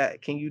get me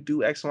that? Can you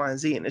do X, Y, and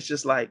Z? And it's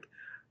just like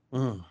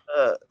a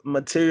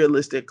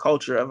materialistic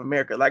culture of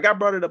America. Like I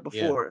brought it up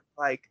before.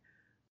 Yeah. Like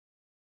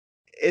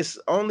it's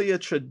only a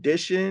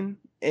tradition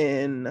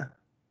in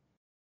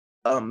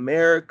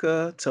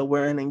America to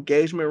wear an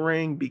engagement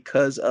ring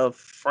because of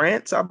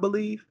France, I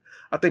believe.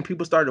 I think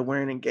people started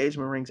wearing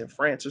engagement rings in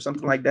France or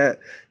something like that,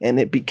 and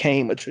it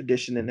became a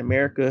tradition in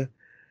America.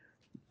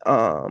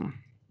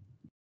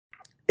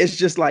 It's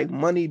just like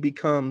money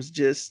becomes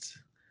just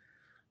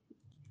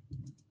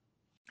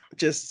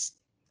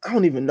I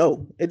don't even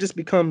know. It just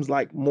becomes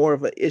like more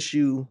of an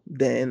issue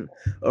than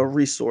a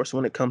resource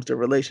when it comes to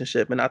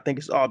relationship. And I think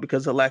it's all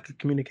because of lack of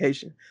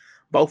communication.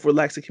 Both were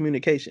lacks of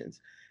communications.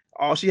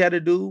 All she had to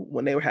do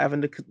when they were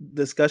having the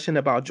discussion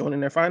about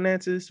joining their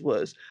finances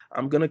was,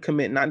 I'm going to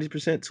commit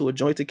 90% to a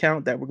joint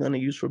account that we're going to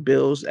use for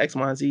bills, X,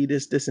 Y, and Z,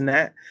 this, and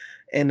that.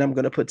 And I'm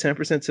going to put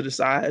 10% to the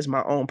side as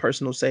my own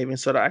personal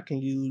savings so that I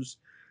can use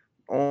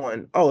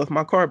on, if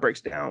my car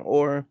breaks down,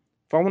 or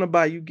if I want to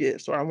buy you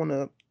gifts,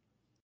 or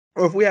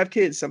if we have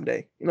kids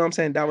someday, you know what I'm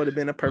saying? That would have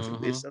been a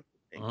perfectly simple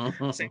thing.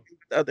 Same thing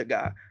with the other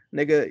guy.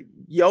 Nigga,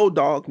 your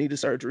dog needed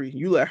surgery.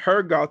 You let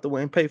her go out the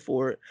way and pay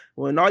for it.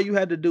 When all you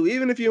had to do,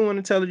 even if you want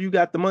to tell her you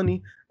got the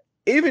money,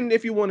 even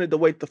if you wanted to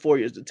wait the 4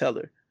 years to tell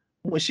her,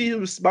 when she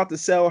was about to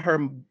sell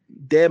her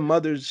dead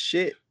mother's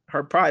shit,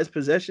 her prized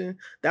possession,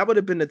 that would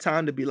have been the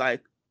time to be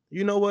like,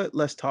 you know what?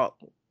 Let's talk.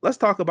 Let's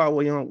talk about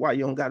why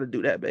you don't got to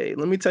do that, babe.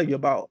 Let me tell you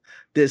about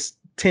this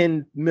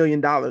 $10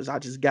 million I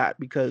just got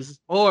because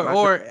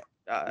why'd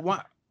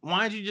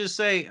you just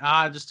say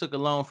I just took a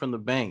loan from the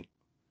bank?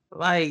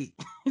 Like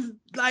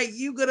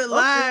you could have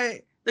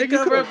lied to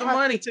cover up the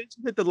money. You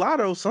hit the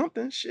lotto or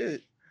something.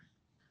 Shit.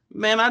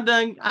 Man, I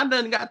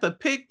done got the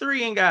pick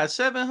 3 and got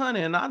 700,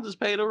 and I just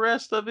pay the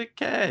rest of it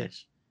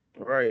cash.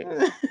 Right.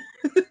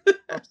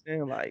 I'm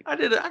saying, like, I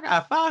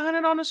got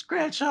 500 on the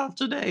scratch off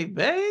today,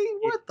 babe.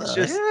 What the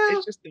hell?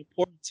 It's just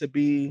important to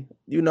be,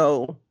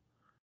 the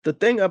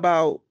thing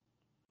about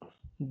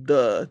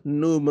the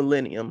new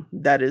millennium,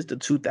 that is the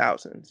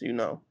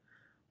 2000s,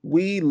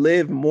 we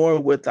live more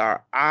with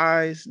our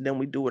eyes than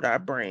we do with our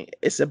brain.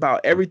 It's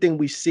about everything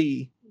we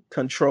see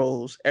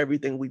controls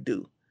everything we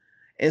do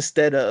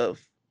instead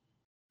of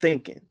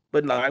thinking.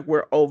 But like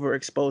we're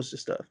overexposed to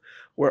stuff.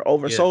 We're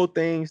oversold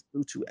things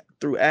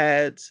through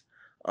ads.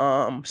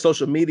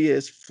 Social media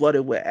is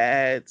flooded with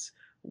ads.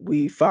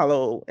 We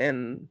follow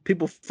and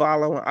people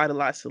follow and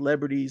idolize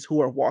celebrities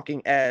who are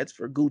walking ads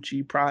for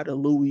Gucci, Prada,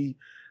 Louis.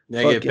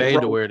 They get paid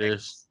to wear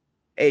this.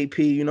 AP,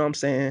 you know what I'm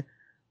saying?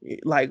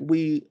 Like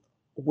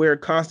we're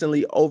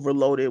constantly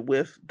overloaded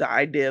with the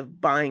idea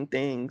of buying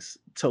things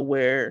to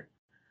where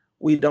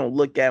we don't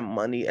look at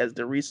money as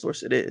the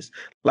resource it is.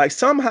 Like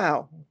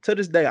somehow, to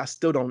this day, I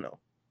still don't know.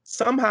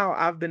 Somehow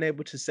I've been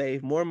able to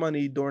save more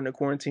money during the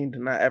quarantine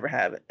than I ever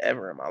have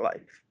ever in my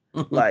life.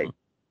 Like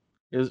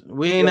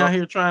we ain't out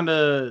here trying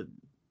to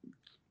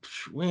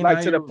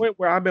the point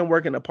where I've been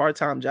working a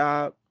part-time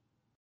job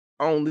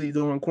only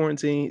during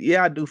quarantine.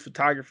 Yeah, I do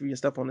photography and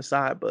stuff on the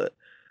side, but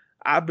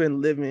I've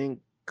been living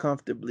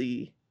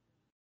comfortably.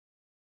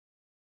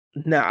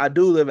 Now I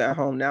do live at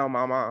home now,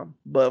 my mom,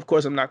 but of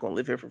course I'm not gonna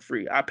live here for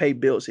free. I pay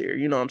bills here,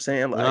 you know what I'm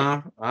saying?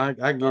 Like,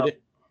 I get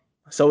it.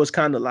 So it's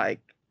kind of like,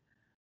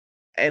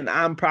 and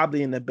I'm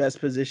probably in the best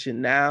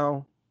position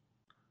now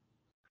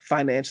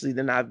financially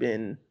than I've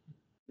been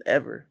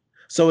ever.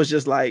 So it's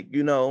just like,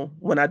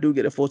 when I do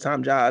get a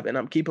full-time job and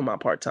I'm keeping my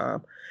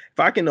part-time, if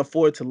I can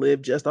afford to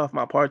live just off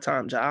my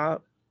part-time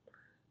job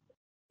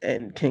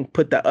and can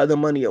put the other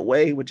money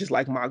away, which is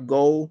like my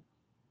goal,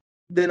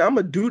 then I'm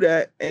gonna do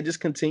that and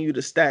just continue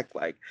to stack.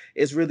 Like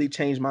it's really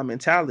changed my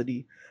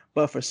mentality.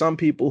 But for some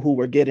people who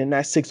were getting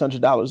that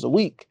 $600 a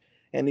week,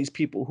 and these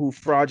people who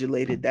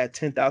fraudulated that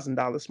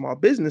 $10,000 small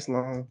business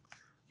loan,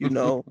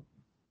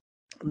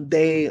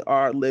 they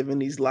are living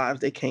these lives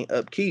they can't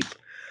upkeep.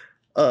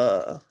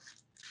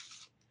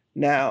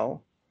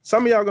 Now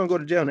some of y'all gonna go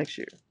to jail next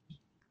year.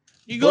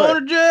 You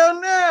going to jail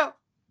now?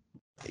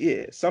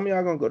 Yeah, some of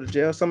y'all gonna go to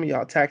jail. Some of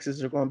y'all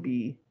taxes are gonna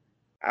be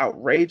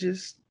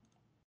outrageous.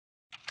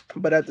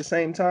 But at the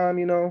same time,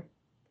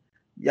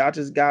 y'all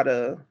just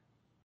gotta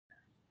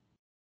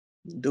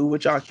do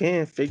what y'all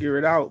can, figure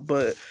it out.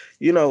 But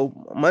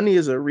money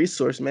is a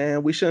resource,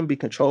 man. We shouldn't be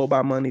controlled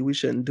by money. We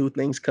shouldn't do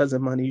things because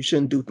of money. You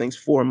shouldn't do things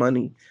for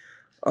money.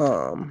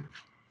 I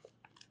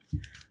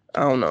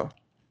don't know,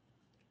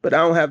 but I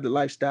don't have the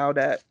lifestyle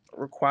that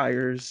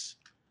requires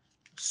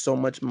so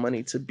much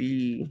money to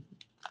be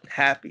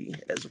happy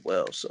as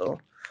well. So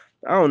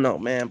I don't know,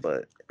 man.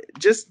 But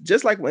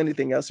just like with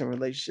anything else in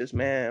relationships,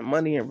 man,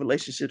 money in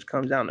relationships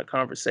comes down to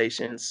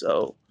conversation.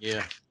 So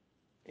yeah.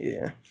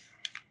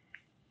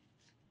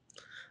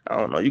 I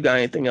don't know. You got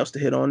anything else to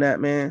hit on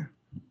that, man?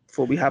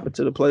 Before we hop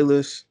into the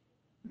playlist?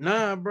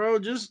 Nah, bro.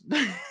 Just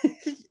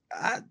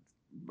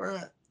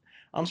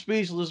I'm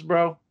speechless,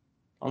 bro.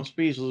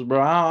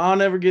 I'll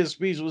never get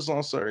speechless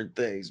on certain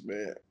things,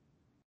 man.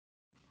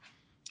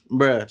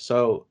 Bruh,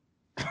 so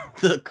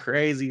the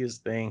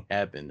craziest thing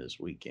happened this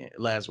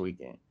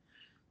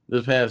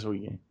past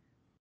weekend.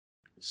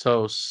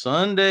 So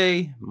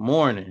Sunday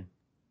morning,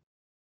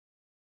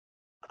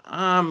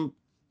 I'm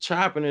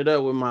chopping it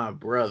up with my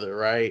brother,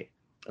 right?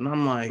 And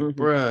I'm like,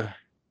 bruh,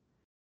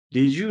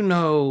 did you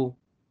know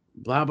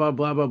blah blah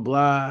blah blah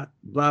blah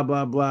blah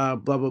blah blah blah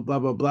blah blah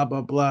blah blah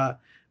blah blah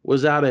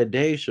was out at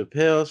Dave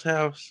Chappelle's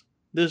house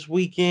this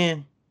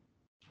weekend?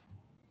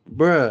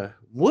 Bruh,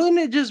 wouldn't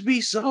it just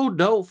be so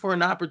dope for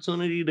an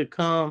opportunity to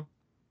come?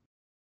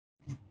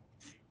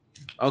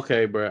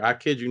 Okay, bruh, I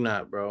kid you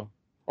not, bro.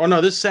 Oh no,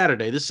 this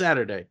Saturday.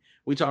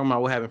 We talking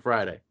about what happened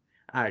Friday.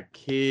 I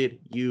kid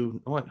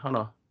you. What? Hold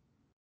on.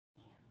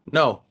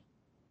 No.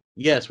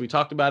 Yes, we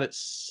talked about it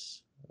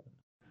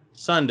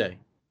Sunday.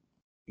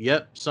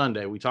 Yep,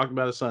 Sunday. We talked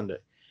about it Sunday.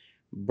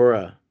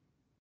 Bruh.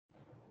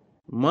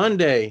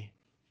 Monday,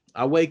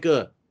 I wake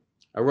up.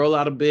 I roll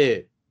out of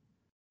bed.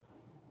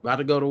 About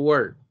to go to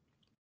work.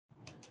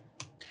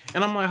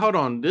 And I'm like, hold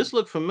on, this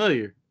look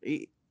familiar.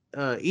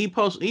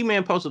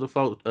 E-Man posted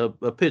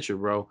a picture,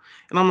 bro.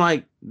 And I'm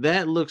like,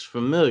 that looks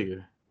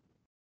familiar.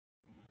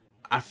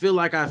 I feel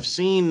like I've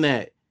seen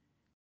that.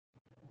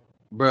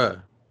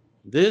 Bruh.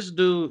 This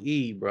dude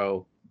E,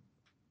 bro,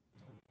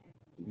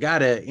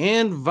 got an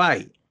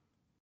invite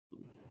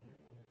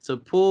to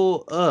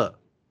pull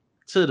up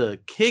to the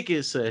Kick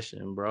It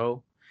session,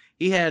 bro.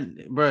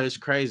 It's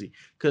crazy.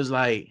 Cause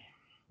like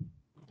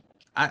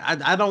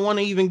I don't want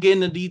to even get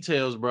into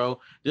details, bro.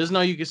 Just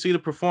know you can see the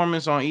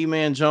performance on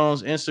E-Man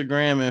Jones'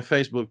 Instagram and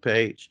Facebook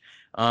page.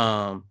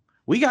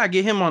 We gotta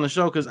get him on the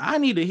show because I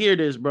need to hear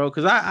this, bro.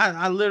 Because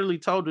I literally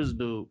told this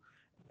dude,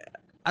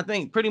 I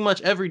think pretty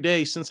much every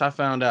day since I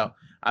found out,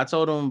 I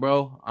told him,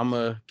 bro, I'm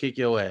gonna kick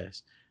your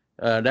ass.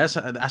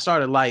 I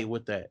started light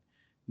with that.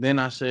 Then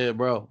I said,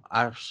 bro,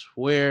 I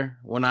swear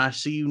when I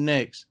see you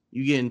next,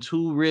 you getting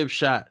 2 rib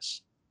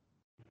shots,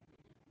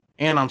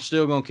 and I'm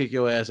still gonna kick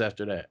your ass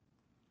after that.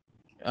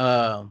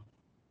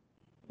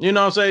 You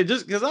know what I'm saying?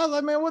 Just because I was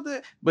like, man, what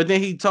the? But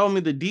then he told me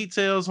the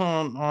details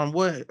on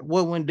what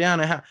went down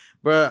and how,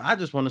 bro. I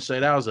just want to say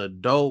that was a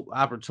dope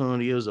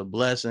opportunity. It was a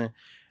blessing.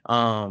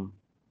 I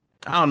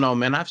don't know,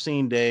 man. I've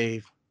seen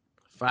Dave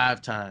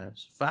 5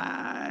 times,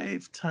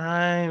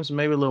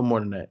 maybe a little more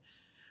than that.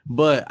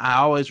 But I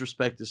always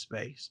respect the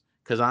space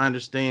because I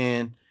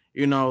understand,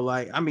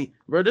 like, I mean,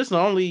 bro, this is the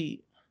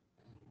only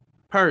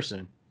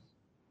person,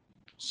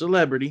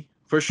 celebrity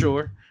for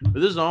sure, but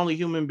this is the only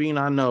human being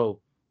I know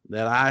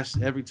that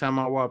every time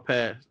I walk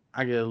past,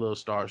 I get a little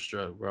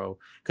starstruck, bro,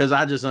 because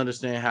I just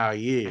understand how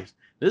he is.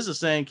 This is the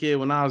same kid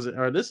this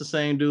is the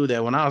same dude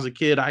that when I was a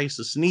kid, I used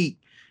to sneak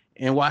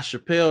and watch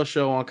Chappelle's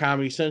show on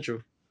Comedy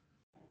Central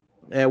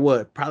at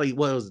what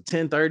was it,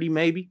 10:30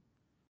 maybe?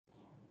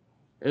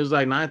 It was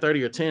like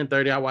 9:30 or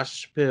 10:30. I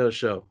watched Chappelle's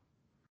show.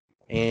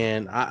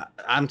 And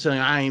I'm telling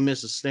you, I ain't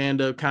miss a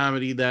stand-up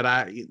comedy that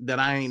I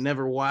ain't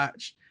never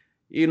watched.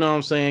 You know what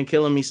I'm saying?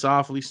 Killing Me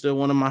Softly, still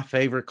one of my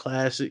favorite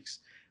classics.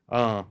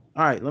 All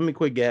right, let me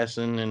quit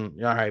gassing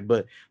and all right,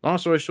 but long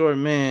story short,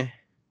 man,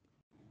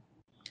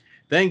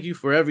 thank you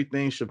for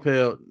everything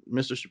Mr.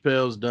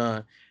 Chappelle's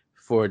done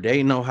for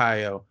Dayton,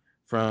 Ohio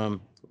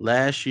from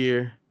last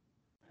year,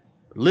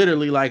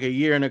 literally like a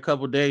year and a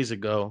couple days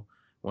ago,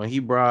 when he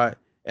brought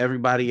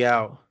everybody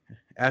out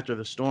after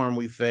the storm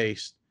we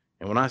faced.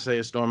 And when I say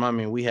a storm, I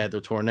mean we had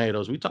the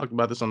tornadoes. We talked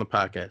about this on the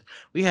podcast.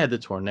 We had the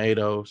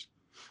tornadoes.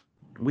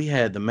 We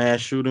had the mass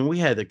shooting. We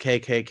had the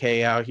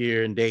KKK out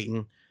here in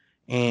Dayton.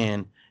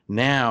 And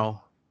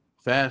now,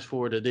 fast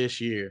forward to this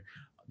year,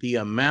 the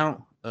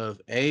amount of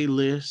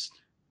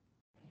A-list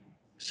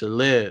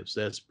celebs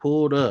that's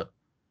pulled up,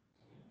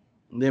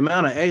 the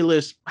amount of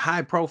A-list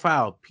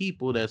high-profile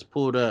people that's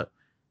pulled up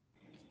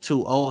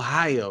to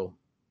Ohio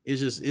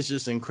it's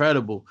just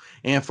incredible.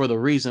 And for the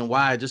reason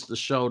why, just to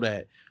show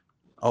that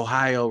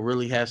Ohio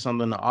really has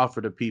something to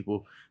offer to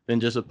people than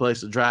just a place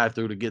to drive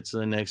through to get to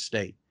the next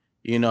state.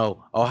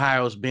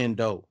 Ohio's been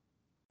dope.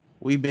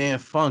 We've been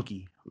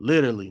funky,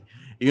 literally.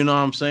 You know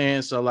what I'm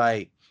saying? So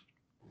like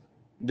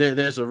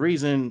there's a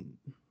reason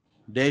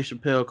Dave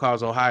Chappelle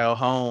calls Ohio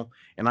home,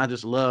 and I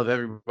just love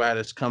everybody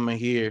that's coming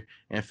here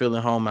and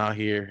feeling home out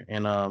here.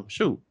 And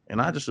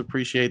and I just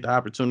appreciate the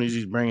opportunities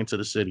he's bringing to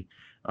the city.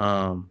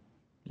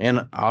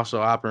 And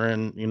also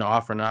offering an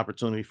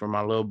opportunity for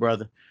my little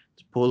brother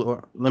to pull.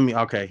 Or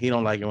okay, he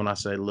don't like it when I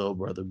say little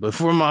brother, but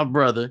for my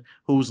brother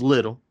who's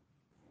little,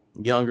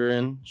 younger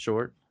and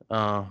short,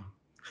 I'm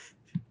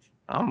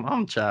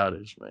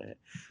childish, man.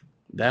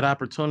 That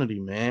opportunity,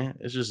 man,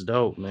 it's just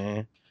dope,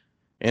 man.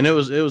 And it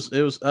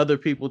was other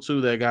people too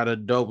that got a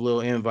dope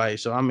little invite.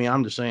 So I mean,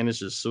 I'm just saying it's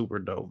just super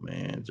dope,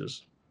 man.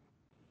 Just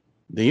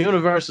the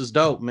universe is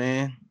dope,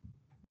 man.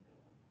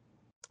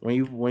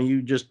 When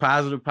you just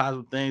positive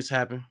things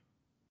happen,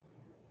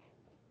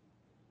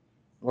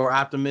 or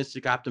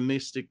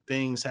optimistic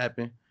things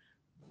happen.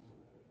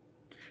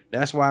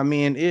 That's why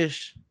me and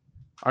Ish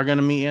are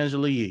gonna meet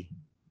Angela Yee.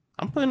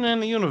 I'm putting it in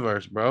the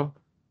universe, bro.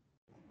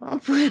 I'm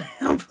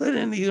putting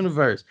in the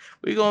universe.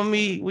 We gonna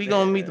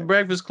meet the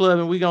Breakfast Club,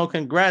 and we gonna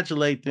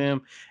congratulate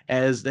them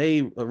as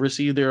they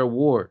receive their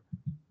award.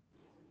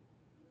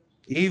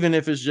 Even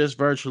if it's just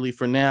virtually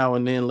for now,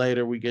 and then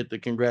later we get to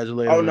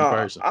congratulate them in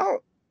person.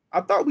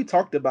 I thought we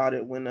talked about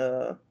it when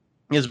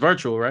it's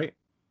virtual, right?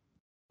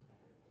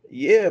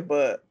 Yeah,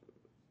 but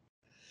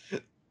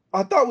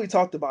I thought we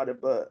talked about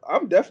it, but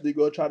I'm definitely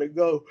gonna try to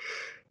go.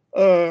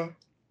 Oh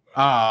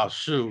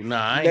shoot,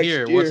 nah, I ain't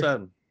here. What's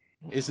up?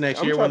 It's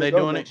next year when they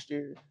doing it.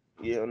 Year.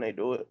 Yeah, when they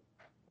do it.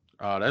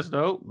 Oh, that's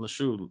dope.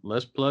 Shoot,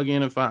 let's plug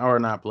in and find, or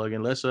not plug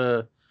in. Let's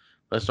start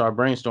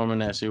brainstorming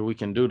that. See what we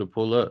can do to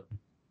pull up.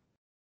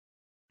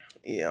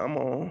 Yeah,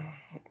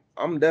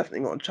 I'm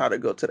definitely gonna try to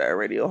go to that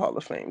Radio Hall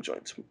of Fame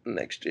joint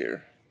next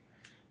year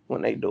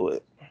when they do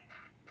it.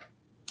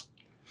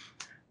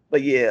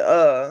 But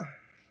yeah,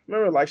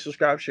 remember, like,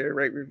 subscribe, share,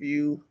 rate,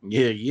 review.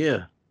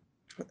 Yeah.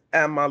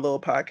 At My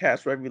Little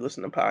Podcast, wherever you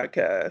listen to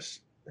podcasts.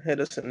 Hit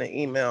us in the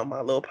email,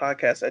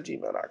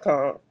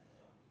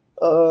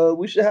 mylitlepodcast@gmail.com.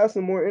 We should have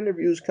some more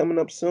interviews coming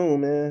up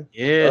soon, man.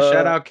 Yeah,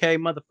 shout out K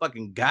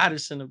motherfucking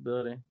Goddess in the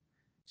building.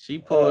 She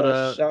pulled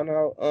up. Shout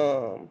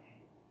out,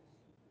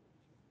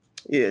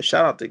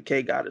 shout out to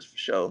K Goddess for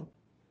sure.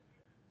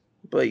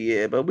 But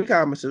we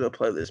got to the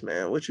playlist,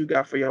 man. What you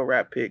got for your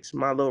rap picks?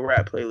 My little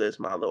rap playlist,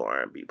 my little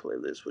R&B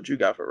playlist. What you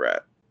got for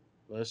rap?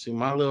 Let's see,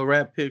 my little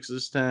rap picks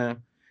this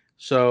time.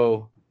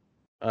 So,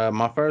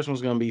 my first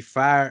one's gonna be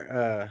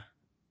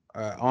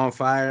On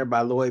Fire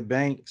by Lloyd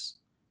Banks.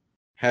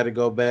 Had to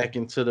go back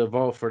into the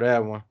vault for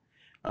that one.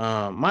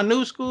 My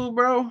new school,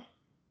 bro.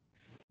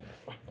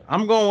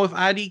 I'm going with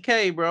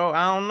IDK, bro.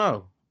 I don't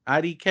know.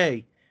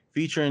 IDK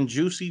featuring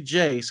Juicy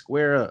J,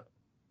 Square Up.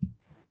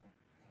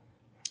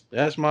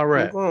 That's my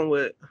rap.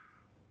 I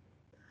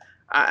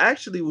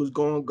actually was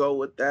going to go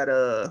with that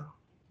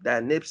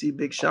Nipsey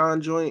Big Sean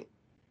joint.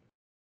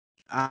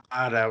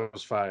 That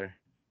was fire.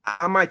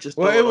 I might just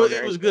throw it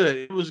was good.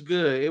 It was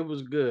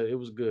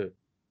good.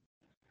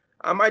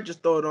 I might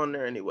just throw it on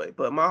there anyway.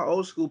 But my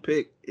old school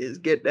pick is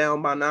Get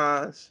Down by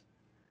Nas.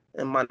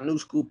 And my new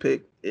school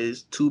pick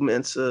is Too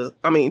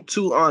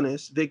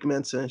Honest, Vic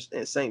Mensa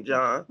and St.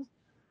 John.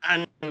 I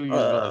knew you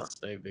was about to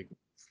say Vic.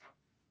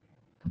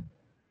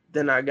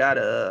 Then I got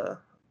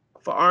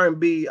for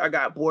R&B, I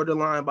got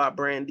Borderline by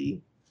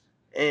Brandy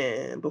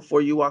and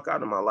Before You Walk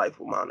Out of My Life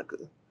with Monica.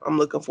 I'm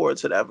looking forward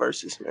to that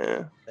versus,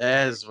 man.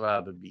 That's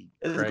about to be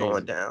crazy. It's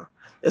going down.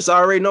 It's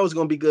already know it's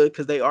gonna be good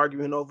because they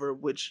arguing over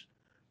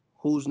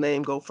whose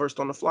name go first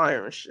on the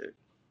flyer and shit.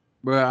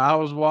 Bro, I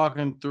was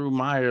walking through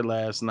Meyer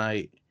last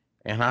night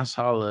and I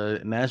saw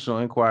a National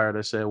Enquirer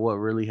that said what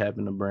really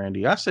happened to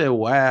Brandy. I said,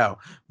 wow,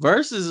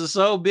 verses is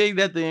so big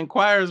that the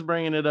Enquirer's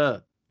bringing it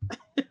up.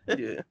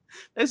 Yeah.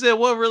 They said,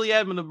 what really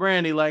happened to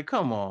Brandy? Like,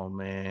 come on,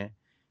 man.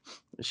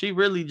 She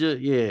really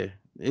just, yeah.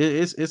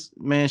 It's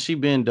man, she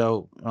been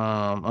dope.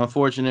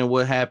 Unfortunate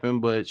what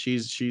happened, but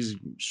she's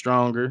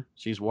stronger,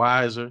 she's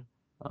wiser.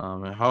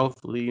 And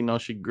hopefully,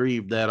 she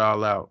grieved that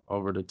all out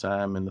over the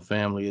time and the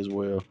family as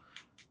well.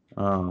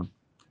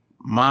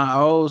 My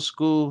old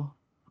school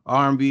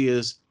R&B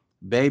is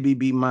Baby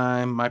Be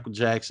Mine, Michael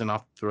Jackson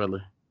off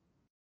Thriller.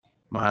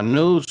 My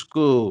new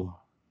school,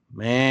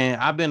 man,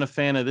 I've been a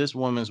fan of this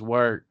woman's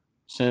work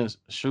since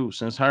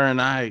her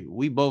and I,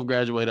 we both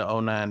graduated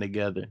 2009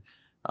 together.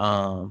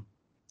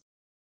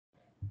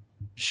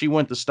 She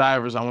went to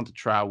Stivers, I went to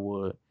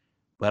Trotwood,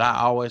 but I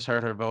always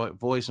heard her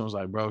voice and was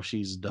like, bro,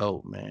 she's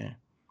dope, man.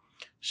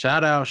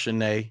 Shout out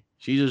Shanae.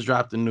 She just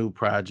dropped a new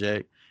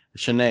project.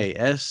 Shanae,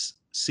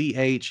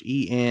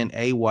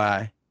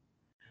 SCHENAY.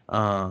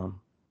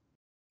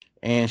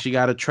 And she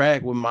got a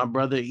track with my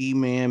brother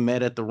E-Man,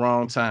 Met at the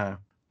Wrong Time,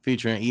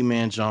 featuring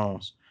E-Man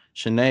Jones.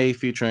 Shanae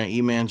featuring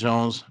E-Man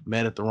Jones,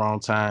 Met at the Wrong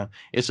Time.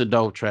 It's a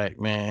dope track,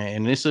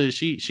 man. And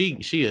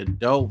she a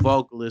dope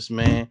vocalist,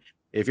 man.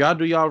 If y'all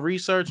do y'all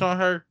research on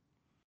her,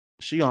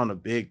 she on the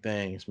big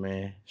things,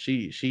 man.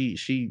 She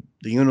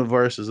the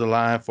universe is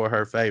aligned for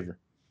her favor.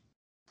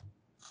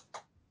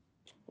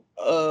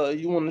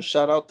 You want to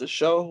shout out the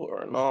show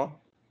or no?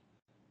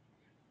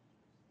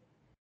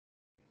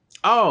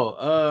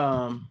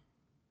 Oh,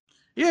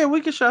 yeah,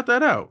 we can shout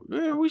that out.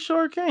 Yeah, we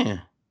sure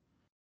can.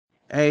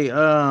 Hey,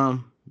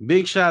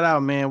 big shout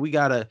out, man. We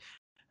got a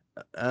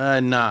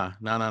nah.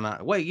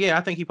 Wait, yeah,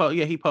 I think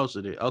he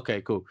posted it.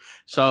 Okay, cool.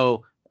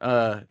 So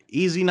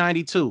Easy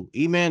 92.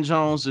 E-Man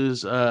Jones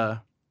is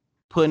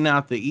putting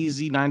out the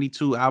Easy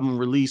 92 album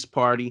release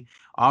party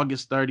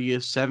August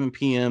 30th, 7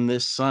 p.m.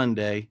 this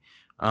Sunday.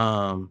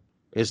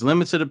 It's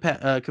limited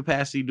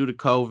capacity due to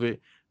COVID,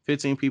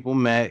 15 people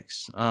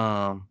max.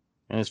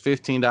 And it's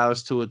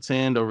 $15 to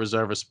attend or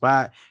reserve a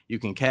spot. You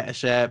can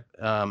Cash App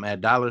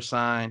at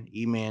 $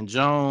 E-Man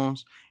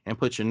Jones and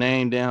put your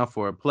name down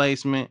for a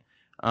placement.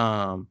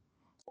 Or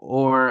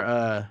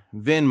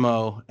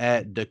Venmo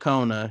at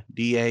Dakona,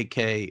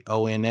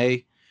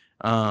 Dakona.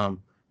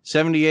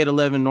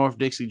 7811 North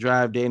Dixie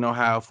Drive, Dayton,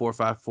 Ohio,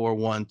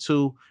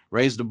 45412.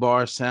 Raise the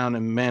Bar Sound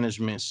and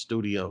Management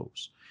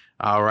Studios.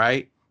 All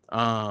right.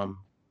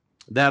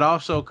 that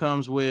also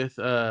comes with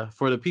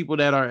for the people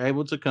that are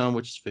able to come,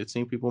 which is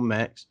 15 people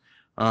max.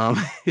 That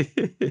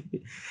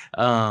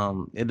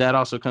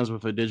also comes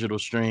with a digital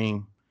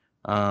stream.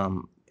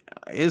 I'm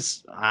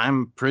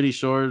pretty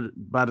sure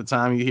by the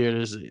time you hear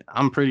this,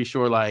 I'm pretty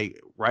sure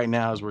like right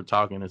now as we're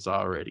talking, it's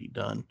already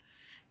done.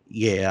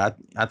 Yeah,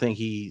 I think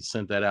he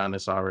sent that out and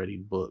it's already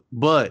booked.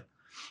 But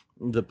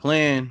the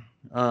plan,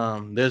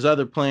 there's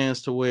other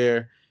plans to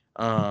where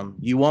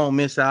you won't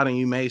miss out and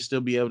you may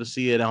still be able to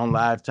see it on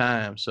live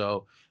time.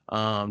 So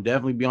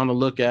definitely be on the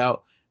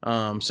lookout.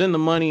 Send the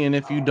money, and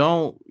if you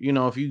don't,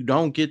 if you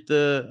don't get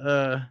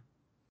the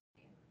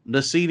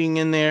seating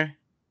in there,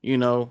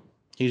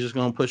 he's just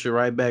gonna push it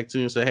right back to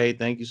you and say, "Hey,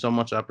 thank you so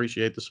much. I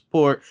appreciate the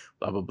support."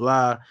 Blah blah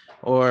blah.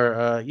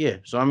 Or yeah.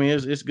 So I mean,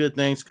 it's good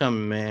things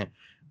coming, man.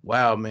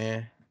 Wow,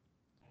 man.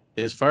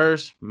 His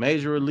first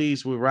major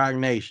release with Roc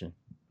Nation,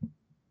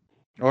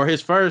 or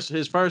his first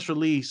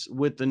release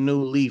with the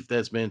new leaf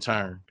that's been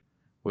turned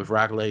with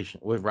Roc Nation.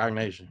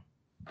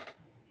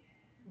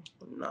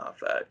 Nah,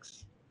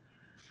 facts.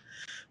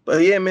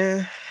 But yeah,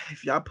 man,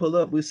 if y'all pull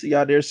up, we'll see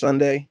y'all there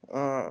Sunday.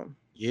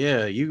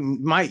 Yeah, you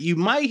might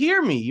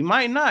hear me. You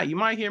might not. You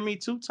might hear me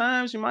 2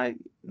 times. You might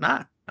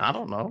not. I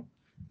don't know.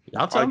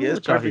 Y'all tell me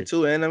what y'all hear.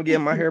 Too, and I'm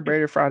getting my hair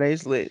braided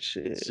Fridays lit.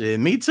 Shit,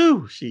 me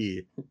too.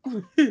 Shit.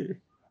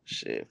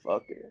 Shit,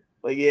 fuck it.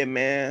 But yeah,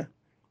 man.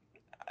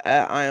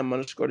 I am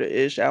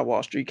 _the-ish at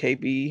Wall Street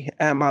KB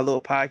at My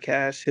Little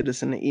Podcast. Hit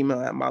us in the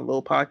email at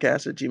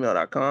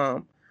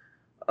mylittlepodcast@gmail.com.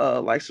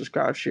 Like,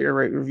 subscribe, share,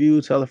 rate,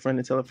 review, tell a friend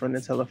and tell a friend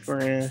and tell a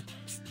friend.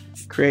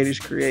 Creators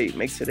create,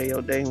 make today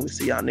your day, and we'll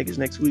see y'all niggas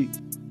next week.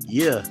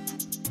 Yeah.